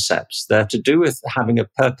broader concepts. They're to do with having a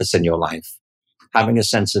purpose in your life, having a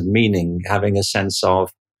sense of meaning, having a sense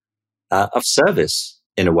of service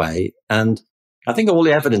in a way. And I think all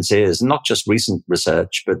the evidence is not just recent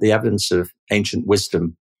research, but the evidence of ancient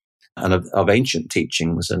wisdom and of ancient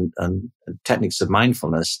teachings and techniques of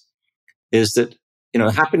mindfulness is that,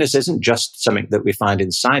 happiness isn't just something that we find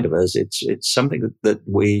inside of us. It's something that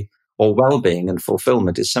or well-being and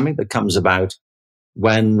fulfillment is something that comes about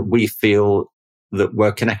when we feel that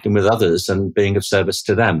we're connecting with others and being of service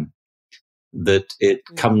to them, that it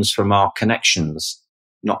comes from our connections,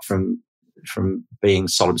 not from being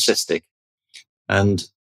solipsistic. And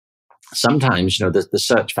sometimes, the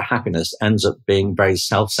search for happiness ends up being very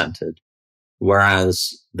self-centered,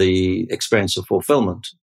 whereas the experience of fulfillment,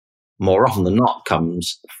 more often than not,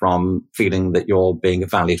 comes from feeling that you're being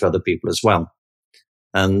of value to other people as well.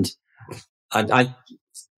 And the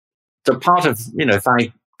part of, if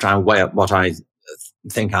I try and weigh up what I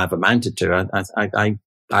think I've amounted to,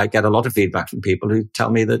 I get a lot of feedback from people who tell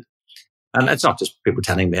me that, and it's not just people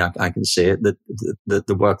telling me, I can see it, that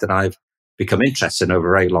the work that I've become interested in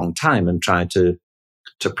over a very long time and tried to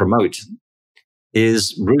promote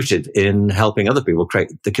is rooted in helping other people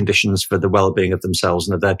create the conditions for the well-being of themselves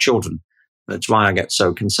and of their children. That's why I get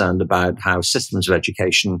so concerned about how systems of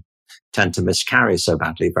education tend to miscarry so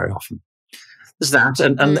badly very often. There's that.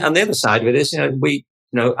 And the other side of it is,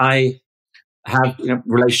 I have,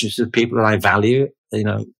 relationships with people that I value,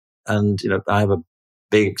 and, I have a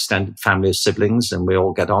big extended family of siblings and we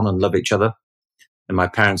all get on and love each other. And my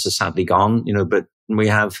parents are sadly gone, but we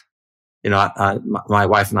have, my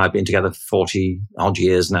wife and I have been together for 40 odd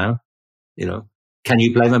years now. Can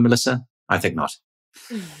you blame her, Melissa? I think not.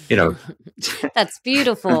 That's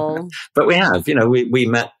beautiful. But we have, we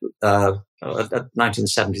met at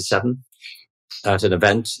 1977 at an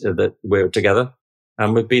event that we were together,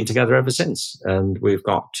 and we've been together ever since. And we've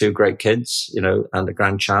got 2 great kids, and a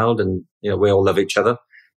grandchild, and we all love each other,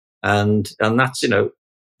 and that's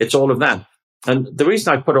it's all of that. And the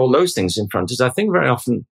reason I put all those things in front is I think very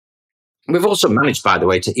often we've also managed, by the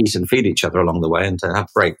way, to eat and feed each other along the way and to have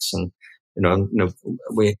breaks. And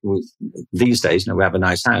we these days, we have a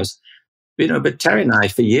nice house. But Terry and I,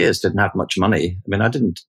 for years, didn't have much money.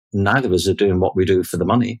 Neither of us are doing what we do for the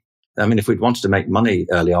money. If we'd wanted to make money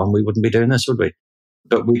early on, we wouldn't be doing this, would we?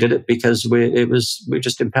 But we did it because we're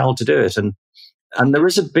just impelled to do it. And there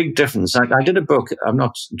is a big difference. I did a book. I'm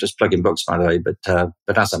not just plugging books, by the way, but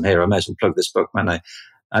as I'm here, I may as well plug this book, man.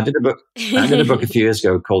 I did a book a few years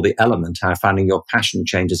ago called The Element: How Finding Your Passion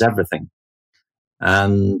Changes Everything.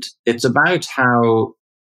 And it's about how,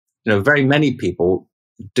 very many people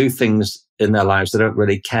do things in their lives they don't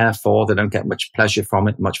really care for. They don't get much pleasure from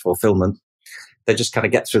it, much fulfillment. They just kind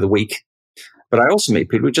of get through the week. But I also meet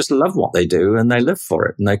people who just love what they do and they live for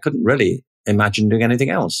it and they couldn't really imagine doing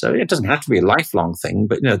anything else. So it doesn't have to be a lifelong thing,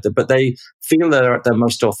 but but they feel they're at their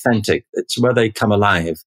most authentic. It's where they come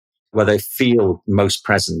alive, where they feel most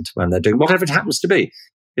present when they're doing whatever it happens to be.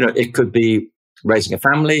 It could be raising a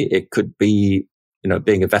family. It could be,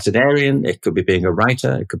 being a veterinarian. It could be being a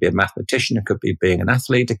writer. It could be a mathematician. It could be being an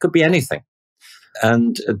athlete. It could be anything.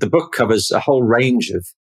 And the book covers a whole range of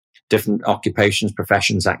different occupations,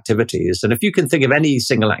 professions, activities. And if you can think of any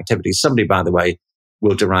single activity, somebody, by the way,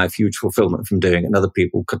 will derive huge fulfillment from doing it, and other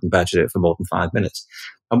people couldn't bear to do it for more than 5 minutes.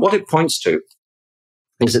 And what it points to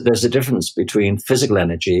is that there's a difference between physical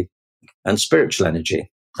energy and spiritual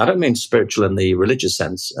energy. I don't mean spiritual in the religious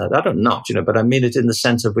sense. I don't not, but I mean it in the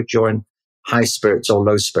sense of which you're in high spirits or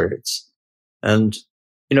low spirits. And,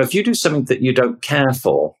 if you do something that you don't care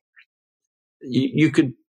for, you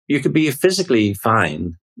could be physically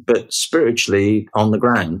fine, but spiritually on the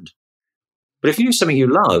ground. But if you do something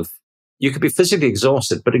you love, you could be physically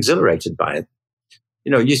exhausted, but exhilarated by it.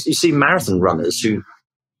 You see marathon runners who,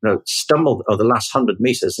 stumbled over the last 100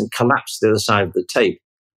 meters and collapsed the other side of the tape,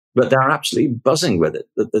 but they're absolutely buzzing with it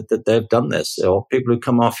that they've done this. Or people who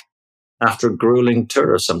come off after a grueling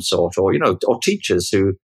tour of some sort, or teachers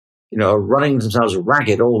who, are running themselves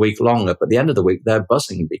ragged all week long. But at the end of the week, they're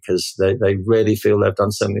buzzing because they really feel they've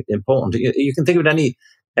done something important. You can think of it any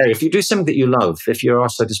area. If you do something that you love, if you're,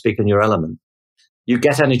 so to speak, in your element, you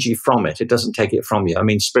get energy from it. It doesn't take it from you.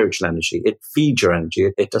 Spiritual energy. It feeds your energy.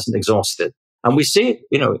 It doesn't exhaust it. And we see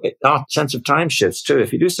it, our sense of time shifts too.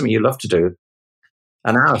 If you do something you love to do,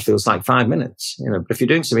 an hour feels like 5 minutes. But if you're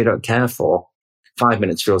doing something you don't care for, 5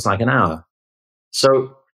 minutes feels like an hour.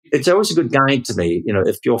 So it's always a good guide to me.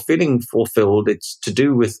 If you're feeling fulfilled, it's to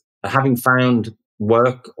do with having found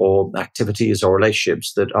work or activities or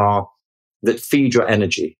relationships that feed your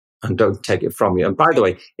energy and don't take it from you. And by the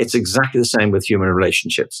way, it's exactly the same with human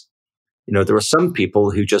relationships. There are some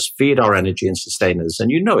people who just feed our energy and sustain us,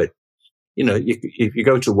 and it. If you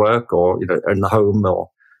go to work or, in the home or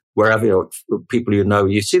wherever, people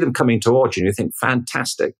you see them coming towards you and you think,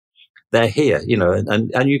 fantastic, they're here,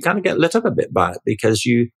 and you kind of get lit up a bit by it because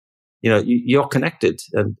you're connected.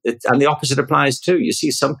 And the opposite applies too. You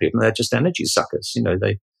see some people, they're just energy suckers.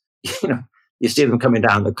 You see them coming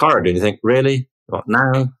down the corridor and you think, really? What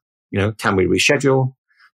now? Can we reschedule?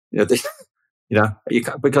 Because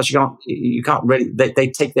you can't really, they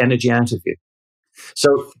take the energy out of you.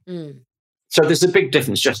 So there's a big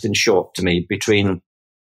difference, just in short, to me, between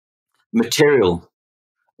material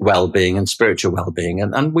well-being and spiritual well-being.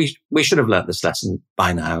 And we should have learnt this lesson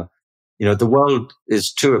by now. The world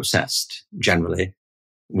is too obsessed generally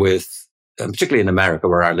with, particularly in America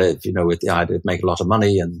where I live, with the idea of making a lot of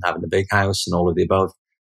money and having a big house and all of the above.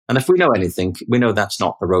 And if we know anything, we know that's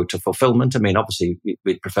not the road to fulfillment. Obviously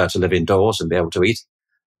we'd prefer to live indoors and be able to eat,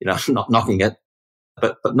 I'm not knocking it.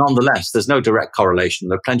 But nonetheless, there's no direct correlation.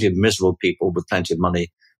 There are plenty of miserable people with plenty of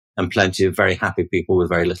money and plenty of very happy people with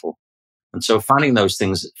very little. And so finding those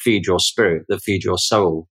things that feed your spirit, that feed your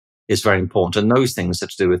soul, is very important. And those things are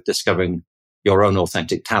to do with discovering your own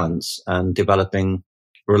authentic talents and developing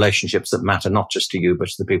relationships that matter not just to you, but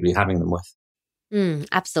to the people you're having them with.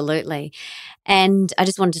 Absolutely. And I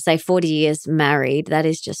just wanted to say 40 years married, that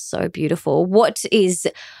is just so beautiful. What is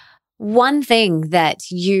one thing that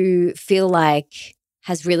you feel like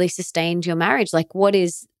has really sustained your marriage? Like, what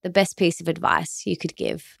is the best piece of advice you could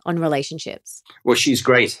give on relationships? Well, she's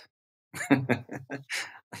great. I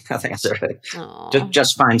think that's it.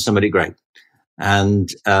 Just find somebody great. And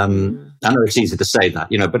I know it's easy to say that,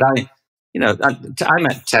 but I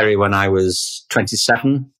met Terry when I was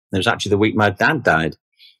 27. It was actually the week my dad died.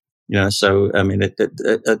 So I mean,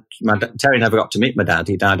 Terry never got to meet my dad.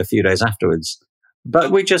 He died a few days afterwards.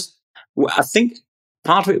 But I think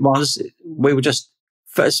part of it was we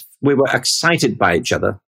were excited by each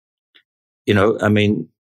other. I mean,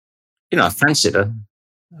 I fancied her.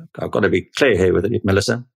 I've got to be clear here with it,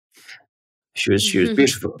 Melissa. She was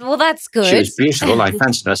beautiful. Well, that's good. She was beautiful. I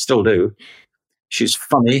fancied her. I still do. She's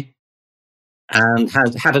funny and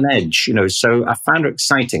had an edge, So I found her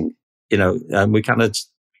exciting, and we kind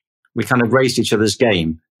of raised each other's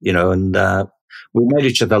game, and we made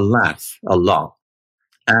each other laugh a lot,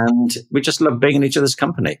 and we just loved being in each other's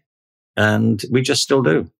company, and we just still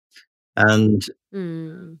do. And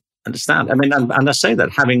understand. I mean, and I say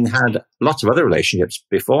that having had lots of other relationships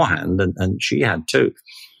beforehand, and she had too.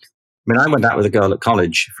 I mean, I went out with a girl at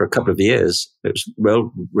college for a couple of years. It was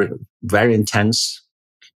very intense,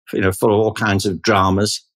 full of all kinds of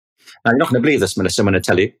dramas. Now, you're not going to believe this, Melissa, I'm going to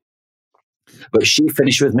tell you. But she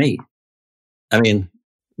finished with me. I mean,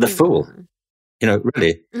 the fool,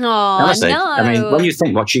 really. Oh, honestly, no. I mean, when you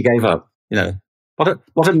think what she gave up,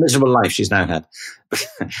 what a miserable life she's now had.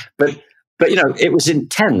 but it was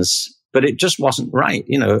intense, but it just wasn't right.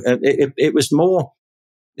 It was more,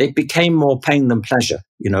 it became more pain than pleasure,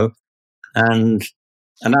 And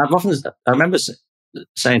I remember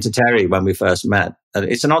saying to Terry when we first met, and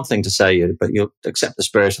it's an odd thing to say, but you'll accept the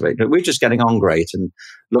spirit of it. We're just getting on great and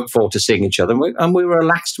look forward to seeing each other. And we were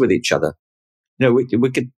relaxed with each other. We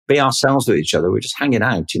could be ourselves with each other. We're just hanging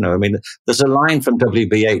out. I mean, there's a line from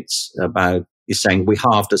W.B. Yeats about, he's saying, we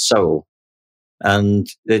halved a soul. And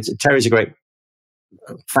Terry's a great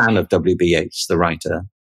fan of W.B. Yeats, the writer.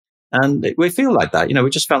 And we feel like that. We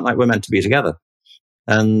just felt like we're meant to be together.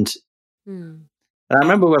 And I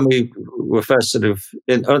remember when we were first sort of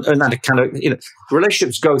in that kind of,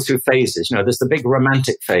 relationships go through phases. There's the big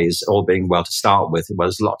romantic phase, all being well to start with. It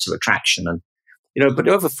was lots of attraction. And, but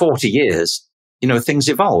over 40 years, things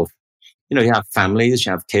evolve. You have families,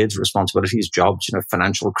 you have kids, responsibilities, jobs,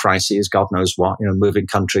 financial crises, God knows what, moving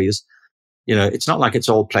countries. It's not like it's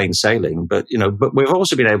all plain sailing, but we've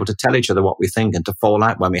also been able to tell each other what we think and to fall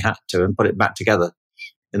out when we had to and put it back together,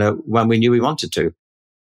 when we knew we wanted to.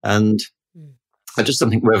 And I just don't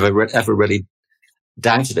think we've ever really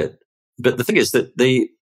doubted it. But the thing is that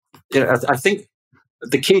I think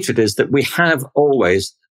the key to it is that we have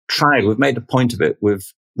always tried, we've made a point of it. We've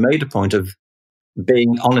made a point of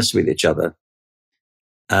being honest with each other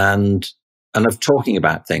and of talking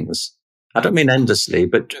about things. I don't mean endlessly,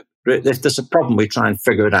 but if there's a problem, we try and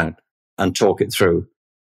figure it out and talk it through.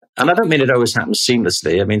 And I don't mean it always happens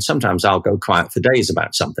seamlessly. I mean, sometimes I'll go quiet for days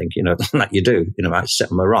about something, like you do, I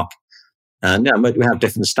sit on a rock. And we have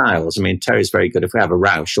different styles. I mean, Terry's very good. If we have a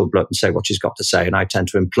row, she'll blow up and say what she's got to say. And I tend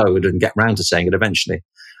to implode and get round to saying it eventually.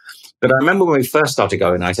 But I remember when we first started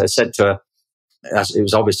going out, I said to her, as it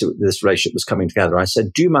was obvious that this relationship was coming together, I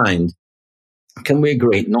said, do you mind, can we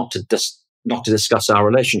agree not to discuss our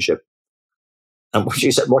relationship? And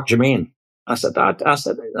she said, what do you mean? I said,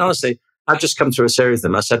 honestly, I've just come through a series of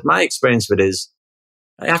them. I said, my experience of it is,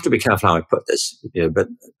 I have to be careful how I put this,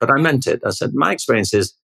 but I meant it. I said, my experience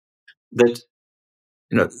is that,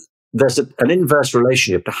 there's an inverse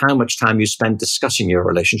relationship to how much time you spend discussing your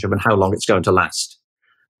relationship and how long it's going to last.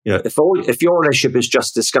 If your relationship is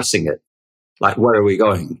just discussing it, like, where are we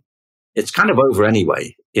going? It's kind of over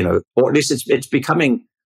anyway, or at least it's becoming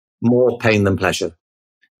more pain than pleasure.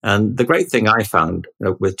 And the great thing I found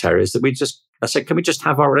with Terry is that I said, can we just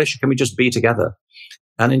have our relationship? Can we just be together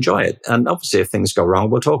and enjoy it? And obviously, if things go wrong,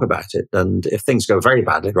 we'll talk about it. And if things go very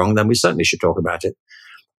badly wrong, then we certainly should talk about it.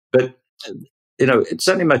 But, it's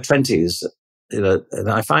certainly in my 20s, and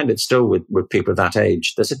I find it still with people of that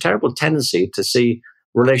age, there's a terrible tendency to see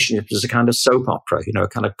relationships as a kind of soap opera, a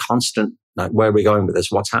kind of constant, like, where are we going with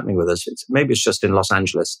this? What's happening with us? Maybe it's just in Los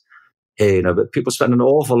Angeles here, but people spend an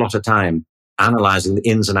awful lot of time analyzing the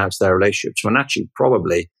ins and outs of their relationships when actually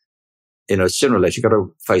probably, sooner or later, you've got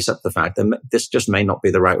to face up the fact that this just may not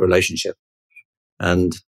be the right relationship.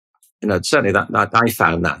 And, certainly that I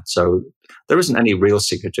found that. So there isn't any real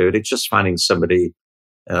secret to it. It's just finding somebody,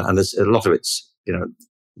 and there's a lot of it's,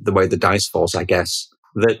 the way the dice falls, I guess,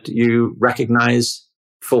 that you recognize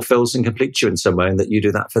fulfills and completes you in some way, and that you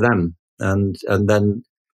do that for them. And then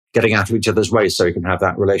getting out of each other's way so you can have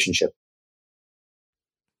that relationship.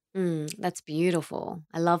 That's beautiful.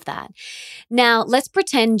 I love that. Now, let's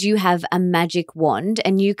pretend you have a magic wand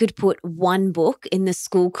and you could put one book in the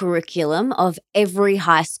school curriculum of every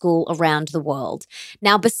high school around the world.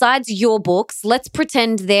 Now, besides your books, let's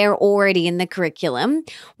pretend they're already in the curriculum.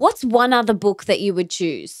 What's one other book that you would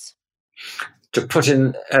choose? To put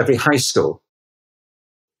in every high school?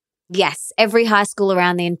 Yes, every high school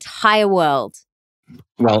around the entire world.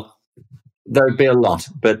 Well, there would be a lot,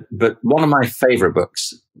 but one of my favorite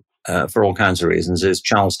books, for all kinds of reasons, is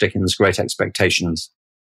Charles Dickens' Great Expectations.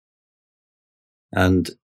 And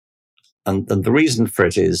the reason for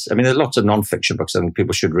it is, I mean, there are lots of non-fiction books I think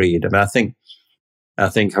people should read. I mean, I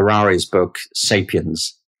think Harari's book,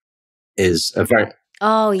 Sapiens, is a very,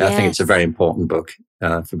 I think it's a very important book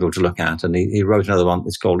for people to look at. And he wrote another one.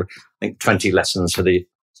 It's called, I think, 20 Lessons for the,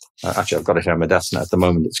 actually, I've got it here on my desk now at the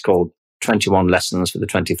moment. It's called 21 Lessons for the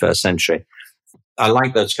 21st Century. I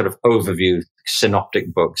like those kind of overview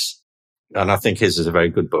synoptic books. And I think his is a very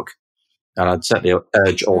good book. And I'd certainly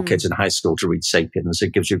urge all kids in high school to read Sapiens.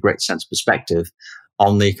 It gives you a great sense of perspective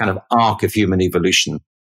on the kind of arc of human evolution.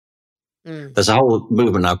 There's a whole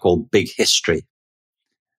movement now called Big History.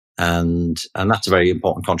 And that's a very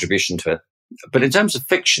important contribution to it. But in terms of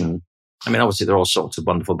fiction, I mean, obviously there are all sorts of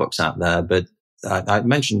wonderful books out there, but I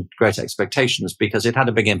mentioned Great Expectations because it had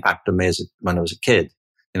a big impact on me when I was a kid.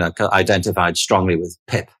 You know, I identified strongly with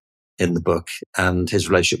Pip in the book and his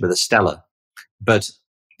relationship with Estella. But,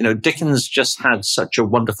 you know, Dickens just had such a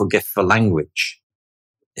wonderful gift for language.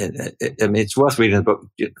 I mean, it's worth reading the book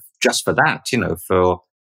just for that, you know,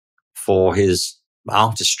 for his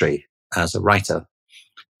artistry as a writer,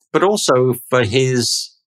 but also for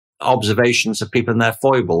his observations of people and their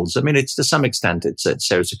foibles. I mean, it's to some extent, it's a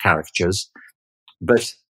series of caricatures,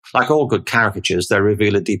 but like all good caricatures, they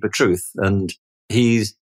reveal a deeper truth. And he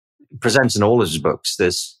presents in all of his books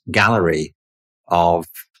this gallery of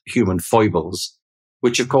human foibles,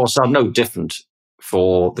 which of course are no different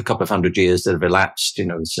for the couple of 100 years that have elapsed, you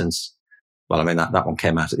know, since, well, I mean, that one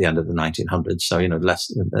came out at the end of the 1900s. So, you know, less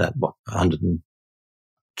than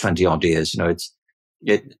 120 odd years, you know,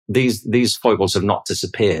 these foibles have not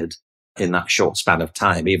disappeared in that short span of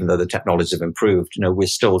time, even though the technologies have improved. You know, we're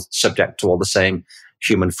still subject to all the same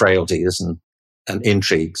human frailties and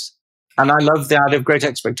intrigues. And I love the idea of Great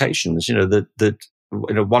Expectations. You know, that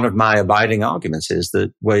you know, one of my abiding arguments is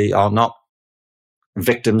that we are not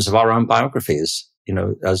victims of our own biographies. You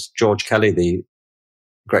know, as George Kelly, the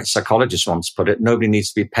great psychologist, once put it, nobody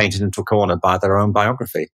needs to be painted into a corner by their own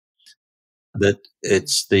biography. That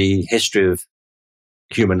it's the history of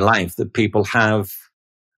human life that people have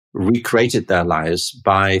recreated their lives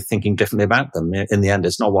by thinking differently about them. In the end,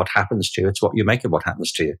 it's not what happens to you, it's what you make of what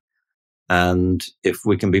happens to you. And if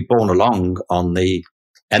we can be borne along on the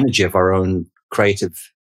energy of our own creative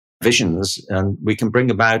visions, and we can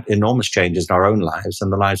bring about enormous changes in our own lives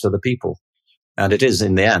and the lives of other people. And it is,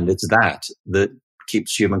 in the end, it's that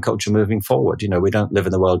keeps human culture moving forward. You know, we don't live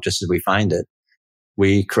in the world just as we find it.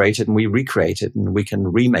 We create it and we recreate it, and we can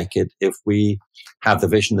remake it if we have the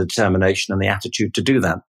vision, the determination, and the attitude to do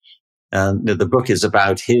that. And the book is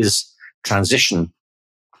about his transition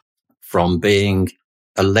from being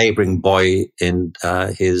a laboring boy in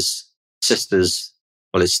his stepfather's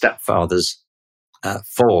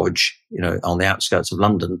forge, you know, on the outskirts of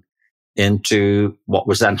London, into what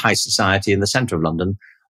was then high society in the centre of London,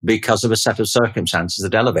 because of a set of circumstances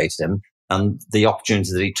that elevated him and the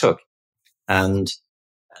opportunity that he took. And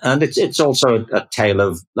it's also a tale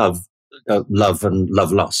of love and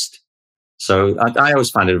love lost. So I always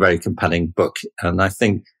find it a very compelling book. And I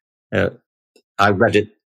think I read it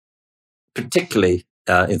particularly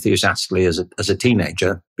enthusiastically as a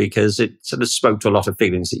teenager, because it sort of spoke to a lot of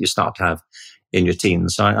feelings that you start to have in your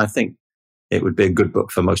teens. So I think it would be a good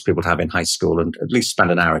book for most people to have in high school and at least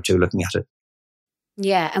spend an hour or two looking at it.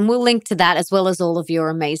 Yeah, and we'll link to that as well as all of your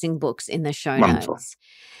amazing books in the show notes.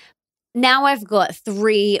 Now I've got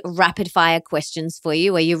 3 rapid fire questions for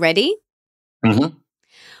you. Are you ready? Mm-hmm.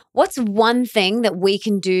 What's one thing that we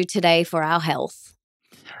can do today for our health?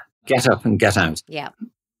 Get up and get out. Yeah.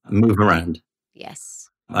 Move around. Yes.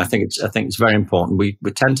 I think it's very important. We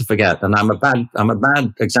tend to forget, and I'm a bad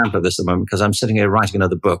example of this at the moment because I'm sitting here writing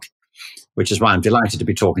another book, which is why I'm delighted to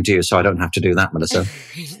be talking to you, so I don't have to do that, Melissa.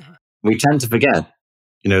 We tend to forget,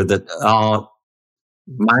 you know, that our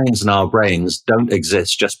minds and our brains don't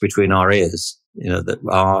exist just between our ears. You know, that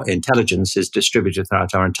our intelligence is distributed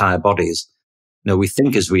throughout our entire bodies. You know, we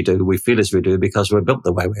think as we do, we feel as we do because we're built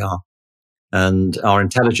the way we are. And our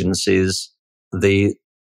intelligence is the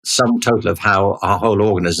sum total of how our whole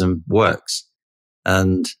organism works.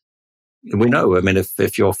 And we know, I mean,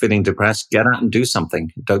 if you're feeling depressed, get out and do something.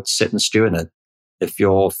 Don't sit and stew in it. if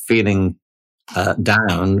you're feeling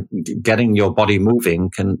down, getting your body moving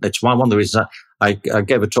it's one of the reasons I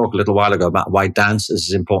gave a talk a little while ago about why dance is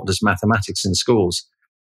as important as mathematics in schools.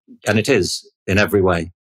 And it is in every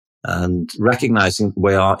way. And recognizing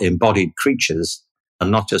we are embodied creatures and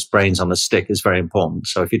not just brains on a stick is very important.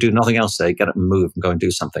 So if you do nothing else there, get up and move and go and do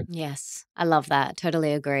something. Yes, I love that.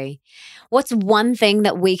 Totally agree. What's one thing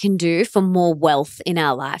that we can do for more wealth in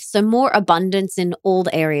our life? So more abundance in all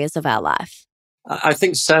the areas of our life. I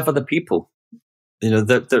think serve other people.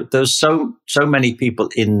 There's so many people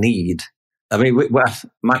in need. I mean,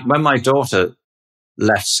 when my daughter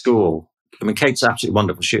left school, I mean, Kate's absolutely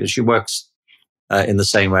wonderful. She works in the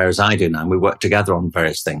same way as I do now. And we work together on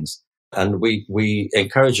various things. And we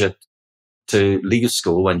encourage her to leave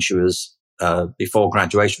school when she was before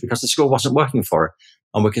graduation because the school wasn't working for her.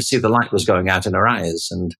 And we could see the light was going out in her eyes.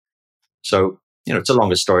 And so, it's a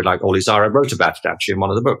longer story like all these are. I wrote about it actually in one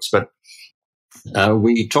of the books, but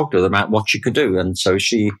we talked to her about what she could do. And so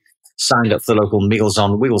she signed up for the local Meals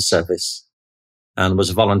on Wheels service and was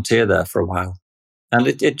a volunteer there for a while. And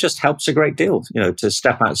it just helps a great deal, to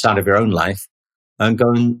step outside of your own life and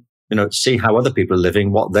go and, see how other people are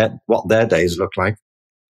living, what their days look like,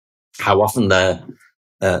 how often they're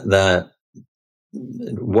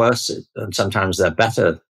worse and sometimes they're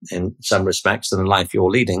better in some respects than the life you're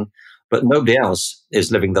leading. But nobody else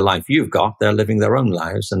is living the life you've got. They're living their own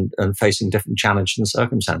lives and facing different challenges and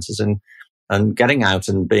circumstances. And getting out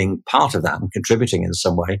and being part of that and contributing in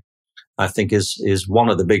some way, I think is one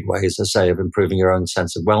of the big ways, I say, of improving your own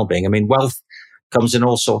sense of well-being. I mean, wealth comes in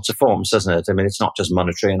all sorts of forms, doesn't it? I mean, it's not just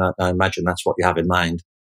monetary, and I imagine that's what you have in mind.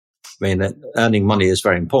 I mean, earning money is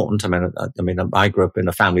very important. I mean, I grew up in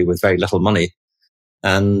a family with very little money,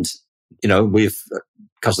 and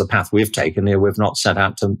because of the path we've taken here, we've not set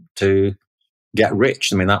out to get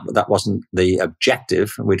rich. I mean, that wasn't the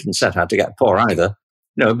objective. We didn't set out to get poor either.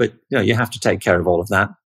 But you have to take care of all of that.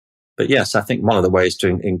 But yes, I think one of the ways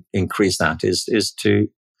to increase that is to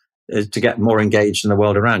get more engaged in the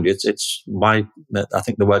world around you. It's why I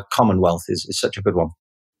think the word commonwealth is such a good one.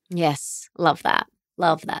 Yes, love that.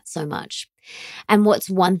 Love that so much. And what's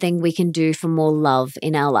one thing we can do for more love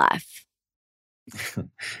in our life?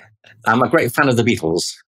 I'm a great fan of the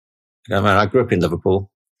Beatles. I grew up in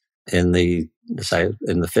Liverpool in the 50s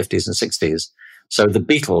and 60s. So the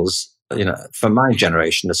Beatles, for my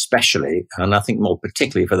generation especially, and I think more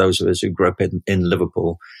particularly for those of us who grew up in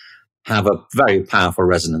Liverpool, have a very powerful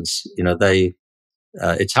resonance.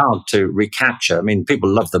 It's hard to recapture. I mean, people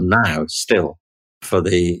love them now still for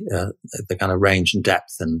the kind of range and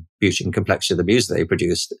depth and beauty and complexity of the music they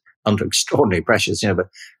produced under extraordinary pressures. But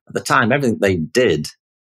at the time, everything they did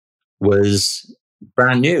was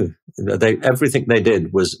brand new. Everything they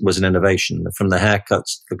did was an innovation, from the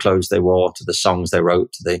haircuts to the clothes they wore to the songs they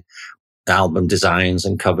wrote to the album designs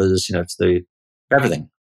and covers, to the everything.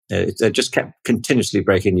 It just kept continuously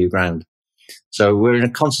breaking new ground. So we're in a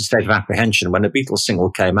constant state of apprehension. When the Beatles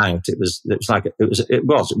single came out, it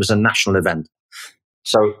was a national event.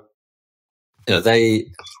 So,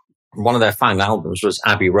 one of their final albums was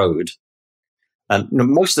Abbey Road. And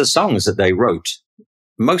most of the songs that they wrote,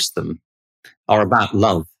 most of them are about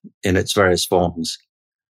love in its various forms.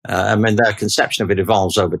 I mean, their conception of it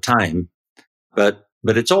evolves over time, but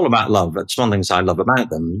it's all about love. That's one of the things I love about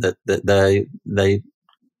them, that they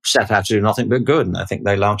set out to do nothing but good. And I think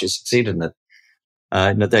they largely succeeded in it.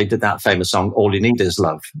 They did that famous song, All You Need Is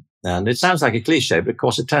Love. And it sounds like a cliche, but of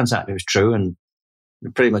course it turns out it was true. And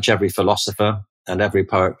pretty much every philosopher and every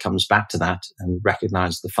poet comes back to that and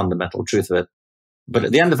recognizes the fundamental truth of it. But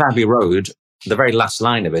at the end of Abbey Road, the very last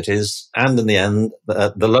line of it is, and in the end,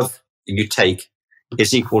 the love you take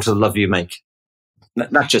is equal to the love you make.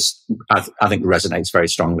 That just, I think, resonates very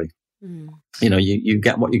strongly. Mm. You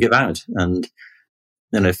get what you give out. And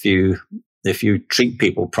if you treat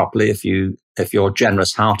people properly, if you're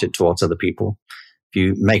generous hearted towards other people, if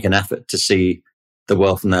you make an effort to see the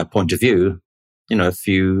world from their point of view, if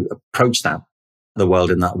you approach the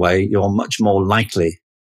world in that way, you're much more likely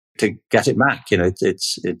to get it back.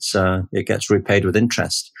 It gets repaid with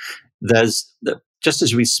interest. Just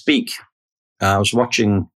as we speak, I was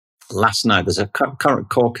watching last night, there's a current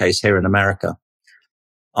court case here in America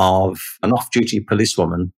of an off-duty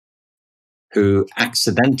policewoman who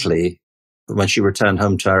accidentally, when she returned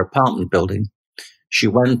home to her apartment building, she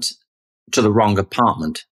went to the wrong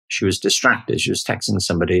apartment. She was distracted. She was texting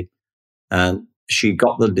somebody, and she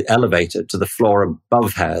got the elevator to the floor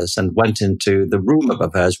above hers and went into the room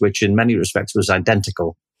above hers, which in many respects was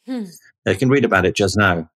identical. You can read about it just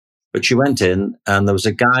now. But she went in, and there was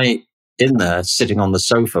a guy in there sitting on the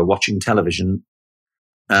sofa watching television,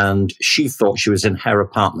 and she thought she was in her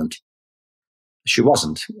apartment. she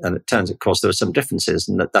wasn't. And it turns, of course, there were some differences,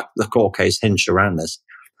 and that the court case hinged around this.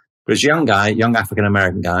 But this young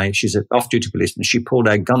African-American guy, she's an off-duty policeman. She pulled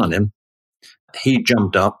a gun on him. He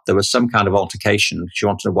jumped up. There was some kind of altercation. She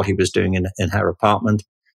wanted to know what he was doing in her apartment.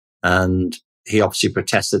 And he obviously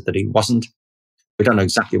protested that he wasn't. We don't know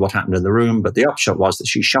exactly what happened in the room, but the upshot was that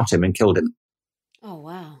she shot him and killed him. Oh,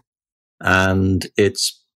 wow. And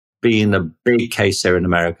it's been a big case here in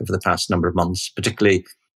America for the past number of months, particularly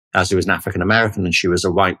as he was an African-American and she was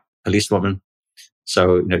a white policewoman.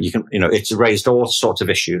 So, it's raised all sorts of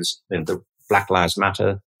issues in the Black Lives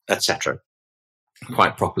Matter, etc.,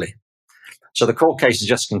 quite properly. So the court case has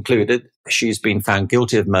just concluded. She's been found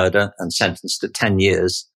guilty of murder and sentenced to 10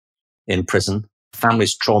 years in prison.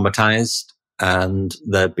 Family's traumatized, and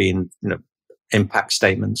there have been, impact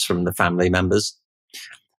statements from the family members.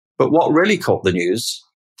 But what really caught the news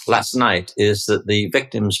last night is that the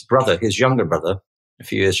victim's brother, his younger brother, a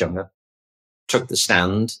few years younger, took the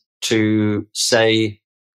stand to say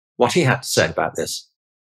what he had to say about this.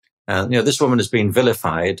 And, this woman has been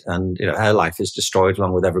vilified, and, her life is destroyed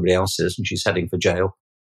along with everybody else's, and she's heading for jail.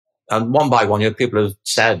 And one by one, people have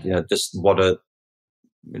said, just what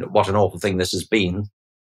an awful thing this has been.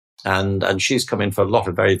 And she's come in for a lot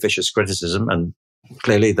of very vicious criticism. And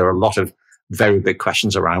clearly there are a lot of very big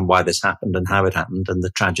questions around why this happened and how it happened and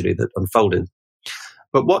the tragedy that unfolded.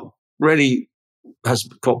 But what really has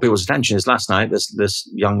caught people's attention is last night, this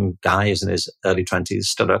young guy is in his early 20s,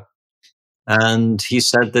 stood up, and he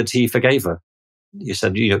said that he forgave her. He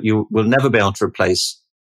said, you will never be able to replace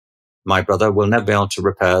my brother. We'll never be able to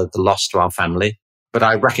repair the loss to our family, but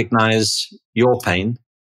I recognize your pain.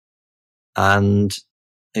 And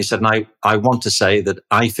he said, and I want to say that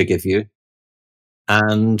I forgive you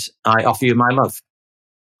and I offer you my love.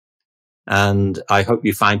 And I hope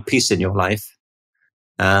you find peace in your life.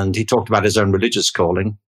 And he talked about his own religious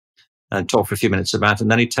calling and talked for a few minutes about it.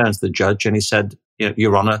 And then he turned to the judge and he said,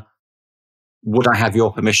 Your Honor, would I have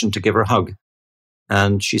your permission to give her a hug?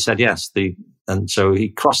 And she said, yes. And so he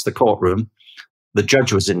crossed the courtroom. The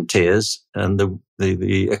judge was in tears, and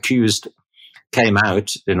the accused came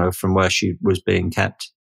out, from where she was being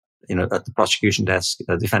kept, at the prosecution desk,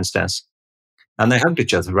 defense desk, and they hugged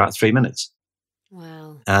each other for about 3 minutes.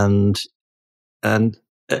 Wow. And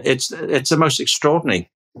it's the most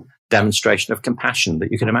extraordinary demonstration of compassion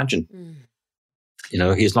that you can imagine. Mm.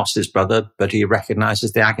 He's lost his brother, but he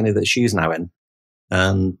recognizes the agony that she's now in,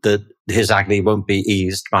 and that his agony won't be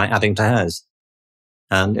eased by adding to hers.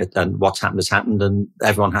 And what's happened has happened, and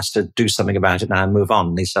everyone has to do something about it now and move on.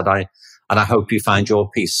 And he said, I hope you find your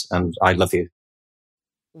peace, and I love you.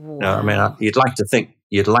 Wow. You'd like to think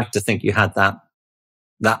you had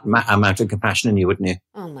that amount of compassion in you, wouldn't you?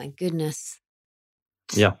 Oh my goodness.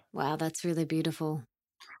 Yeah. Wow, that's really beautiful.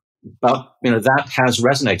 But that has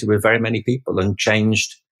resonated with very many people and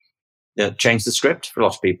changed the script for a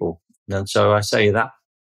lot of people. And so I say that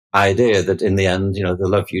idea that in the end, the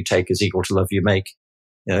love you take is equal to love you make,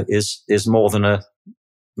 is more than a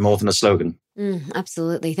slogan.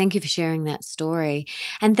 Absolutely. Thank you for sharing that story.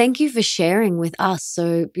 And thank you for sharing with us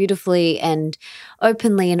so beautifully and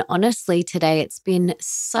openly and honestly today. It's been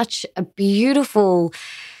such a beautiful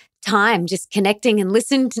time just connecting and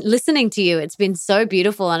listening to you. It's been so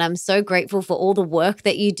beautiful, and I'm so grateful for all the work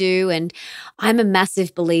that you do. And I'm a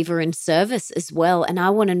massive believer in service as well. And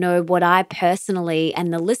I want to know what I personally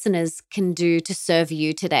and the listeners can do to serve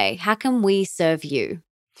you today. How can we serve you?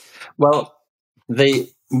 Well, the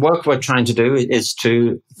work we're trying to do is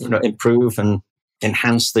to improve and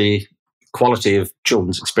enhance the quality of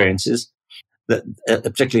children's experiences, that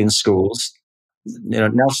particularly in schools.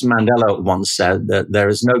 Nelson Mandela once said that there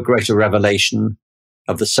is no greater revelation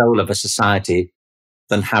of the soul of a society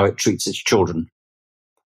than how it treats its children.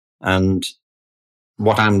 And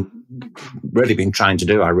what I'm really been trying to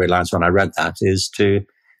do, I realized when I read that, is to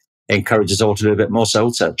encourage us all to do a bit more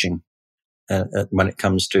soul searching when it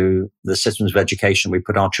comes to the systems of education we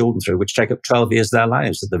put our children through, which take up 12 years of their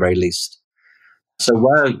lives at the very least. So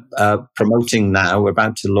we're promoting now, we're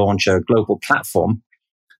about to launch a global platform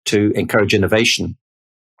to encourage innovation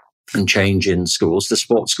and change in schools, to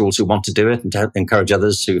support schools who want to do it and to encourage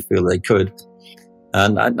others who feel they could.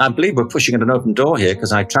 And I believe we're pushing at an open door here,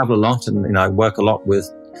 because I travel a lot and I work a lot with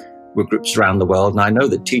groups around the world. And I know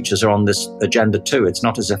that teachers are on this agenda too. It's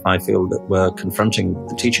not as if I feel that we're confronting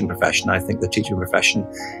the teaching profession. I think the teaching profession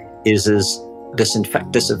is as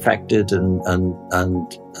disaffected and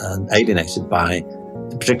alienated by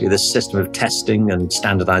particularly this system of testing and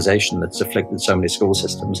standardization that's afflicted so many school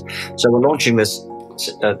systems. So we're launching this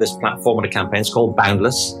platform and a campaign. It's called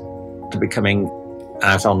Boundless, to be coming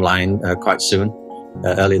out online quite soon,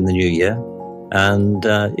 early in the new year. And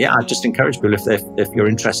I just encourage people, if you're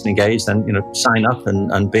interested and engaged, then, sign up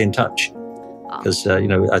and be in touch. Because,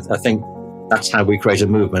 I think that's how we create a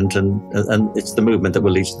movement, and it's the movement that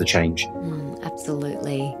will lead to the change.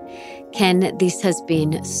 Absolutely. Ken, this has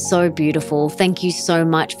been so beautiful. Thank you so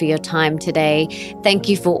much for your time today. Thank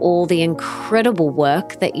you for all the incredible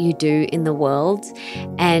work that you do in the world.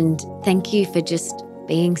 And thank you for just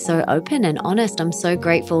being so open and honest. I'm so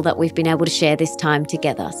grateful that we've been able to share this time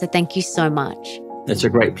together. So thank you so much. It's a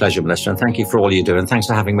great pleasure, Melissa. And thank you for all you do. And thanks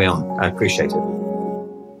for having me on. I appreciate it.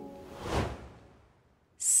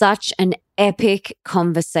 Such an epic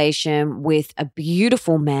conversation with a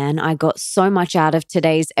beautiful man. I got so much out of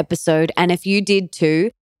today's episode. And if you did too,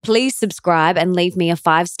 please subscribe and leave me a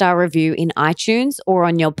 5-star review in iTunes or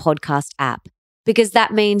on your podcast app, because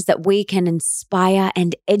that means that we can inspire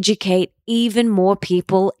and educate even more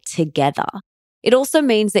people together. It also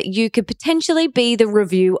means that you could potentially be the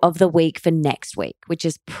review of the week for next week, which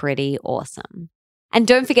is pretty awesome. And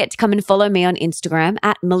don't forget to come and follow me on Instagram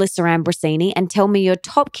at Melissa Ambrosini and tell me your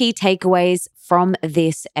top key takeaways from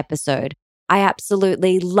this episode. I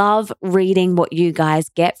absolutely love reading what you guys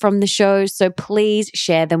get from the show, so please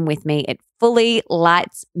share them with me. It fully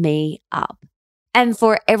lights me up. And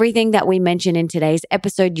for everything that we mentioned in today's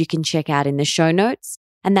episode, you can check out in the show notes.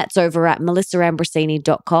 And that's over at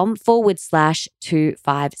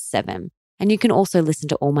melissaambrosini.com/257. And you can also listen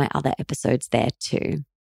to all my other episodes there too.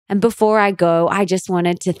 And before I go, I just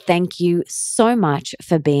wanted to thank you so much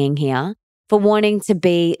for being here, for wanting to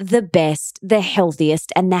be the best, the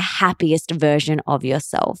healthiest, and the happiest version of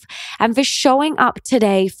yourself, and for showing up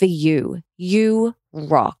today for you. You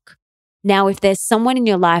rock. Now, if there's someone in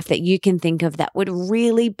your life that you can think of that would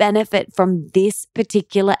really benefit from this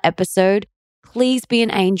particular episode, please be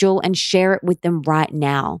an angel and share it with them right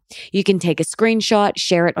now. You can take a screenshot,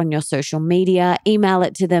 share it on your social media, email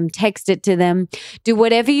it to them, text it to them. Do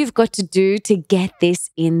whatever you've got to do to get this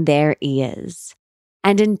in their ears.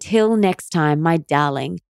 And until next time, my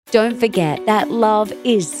darling, don't forget that love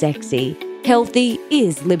is sexy, healthy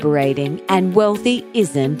is liberating, and wealthy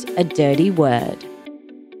isn't a dirty word.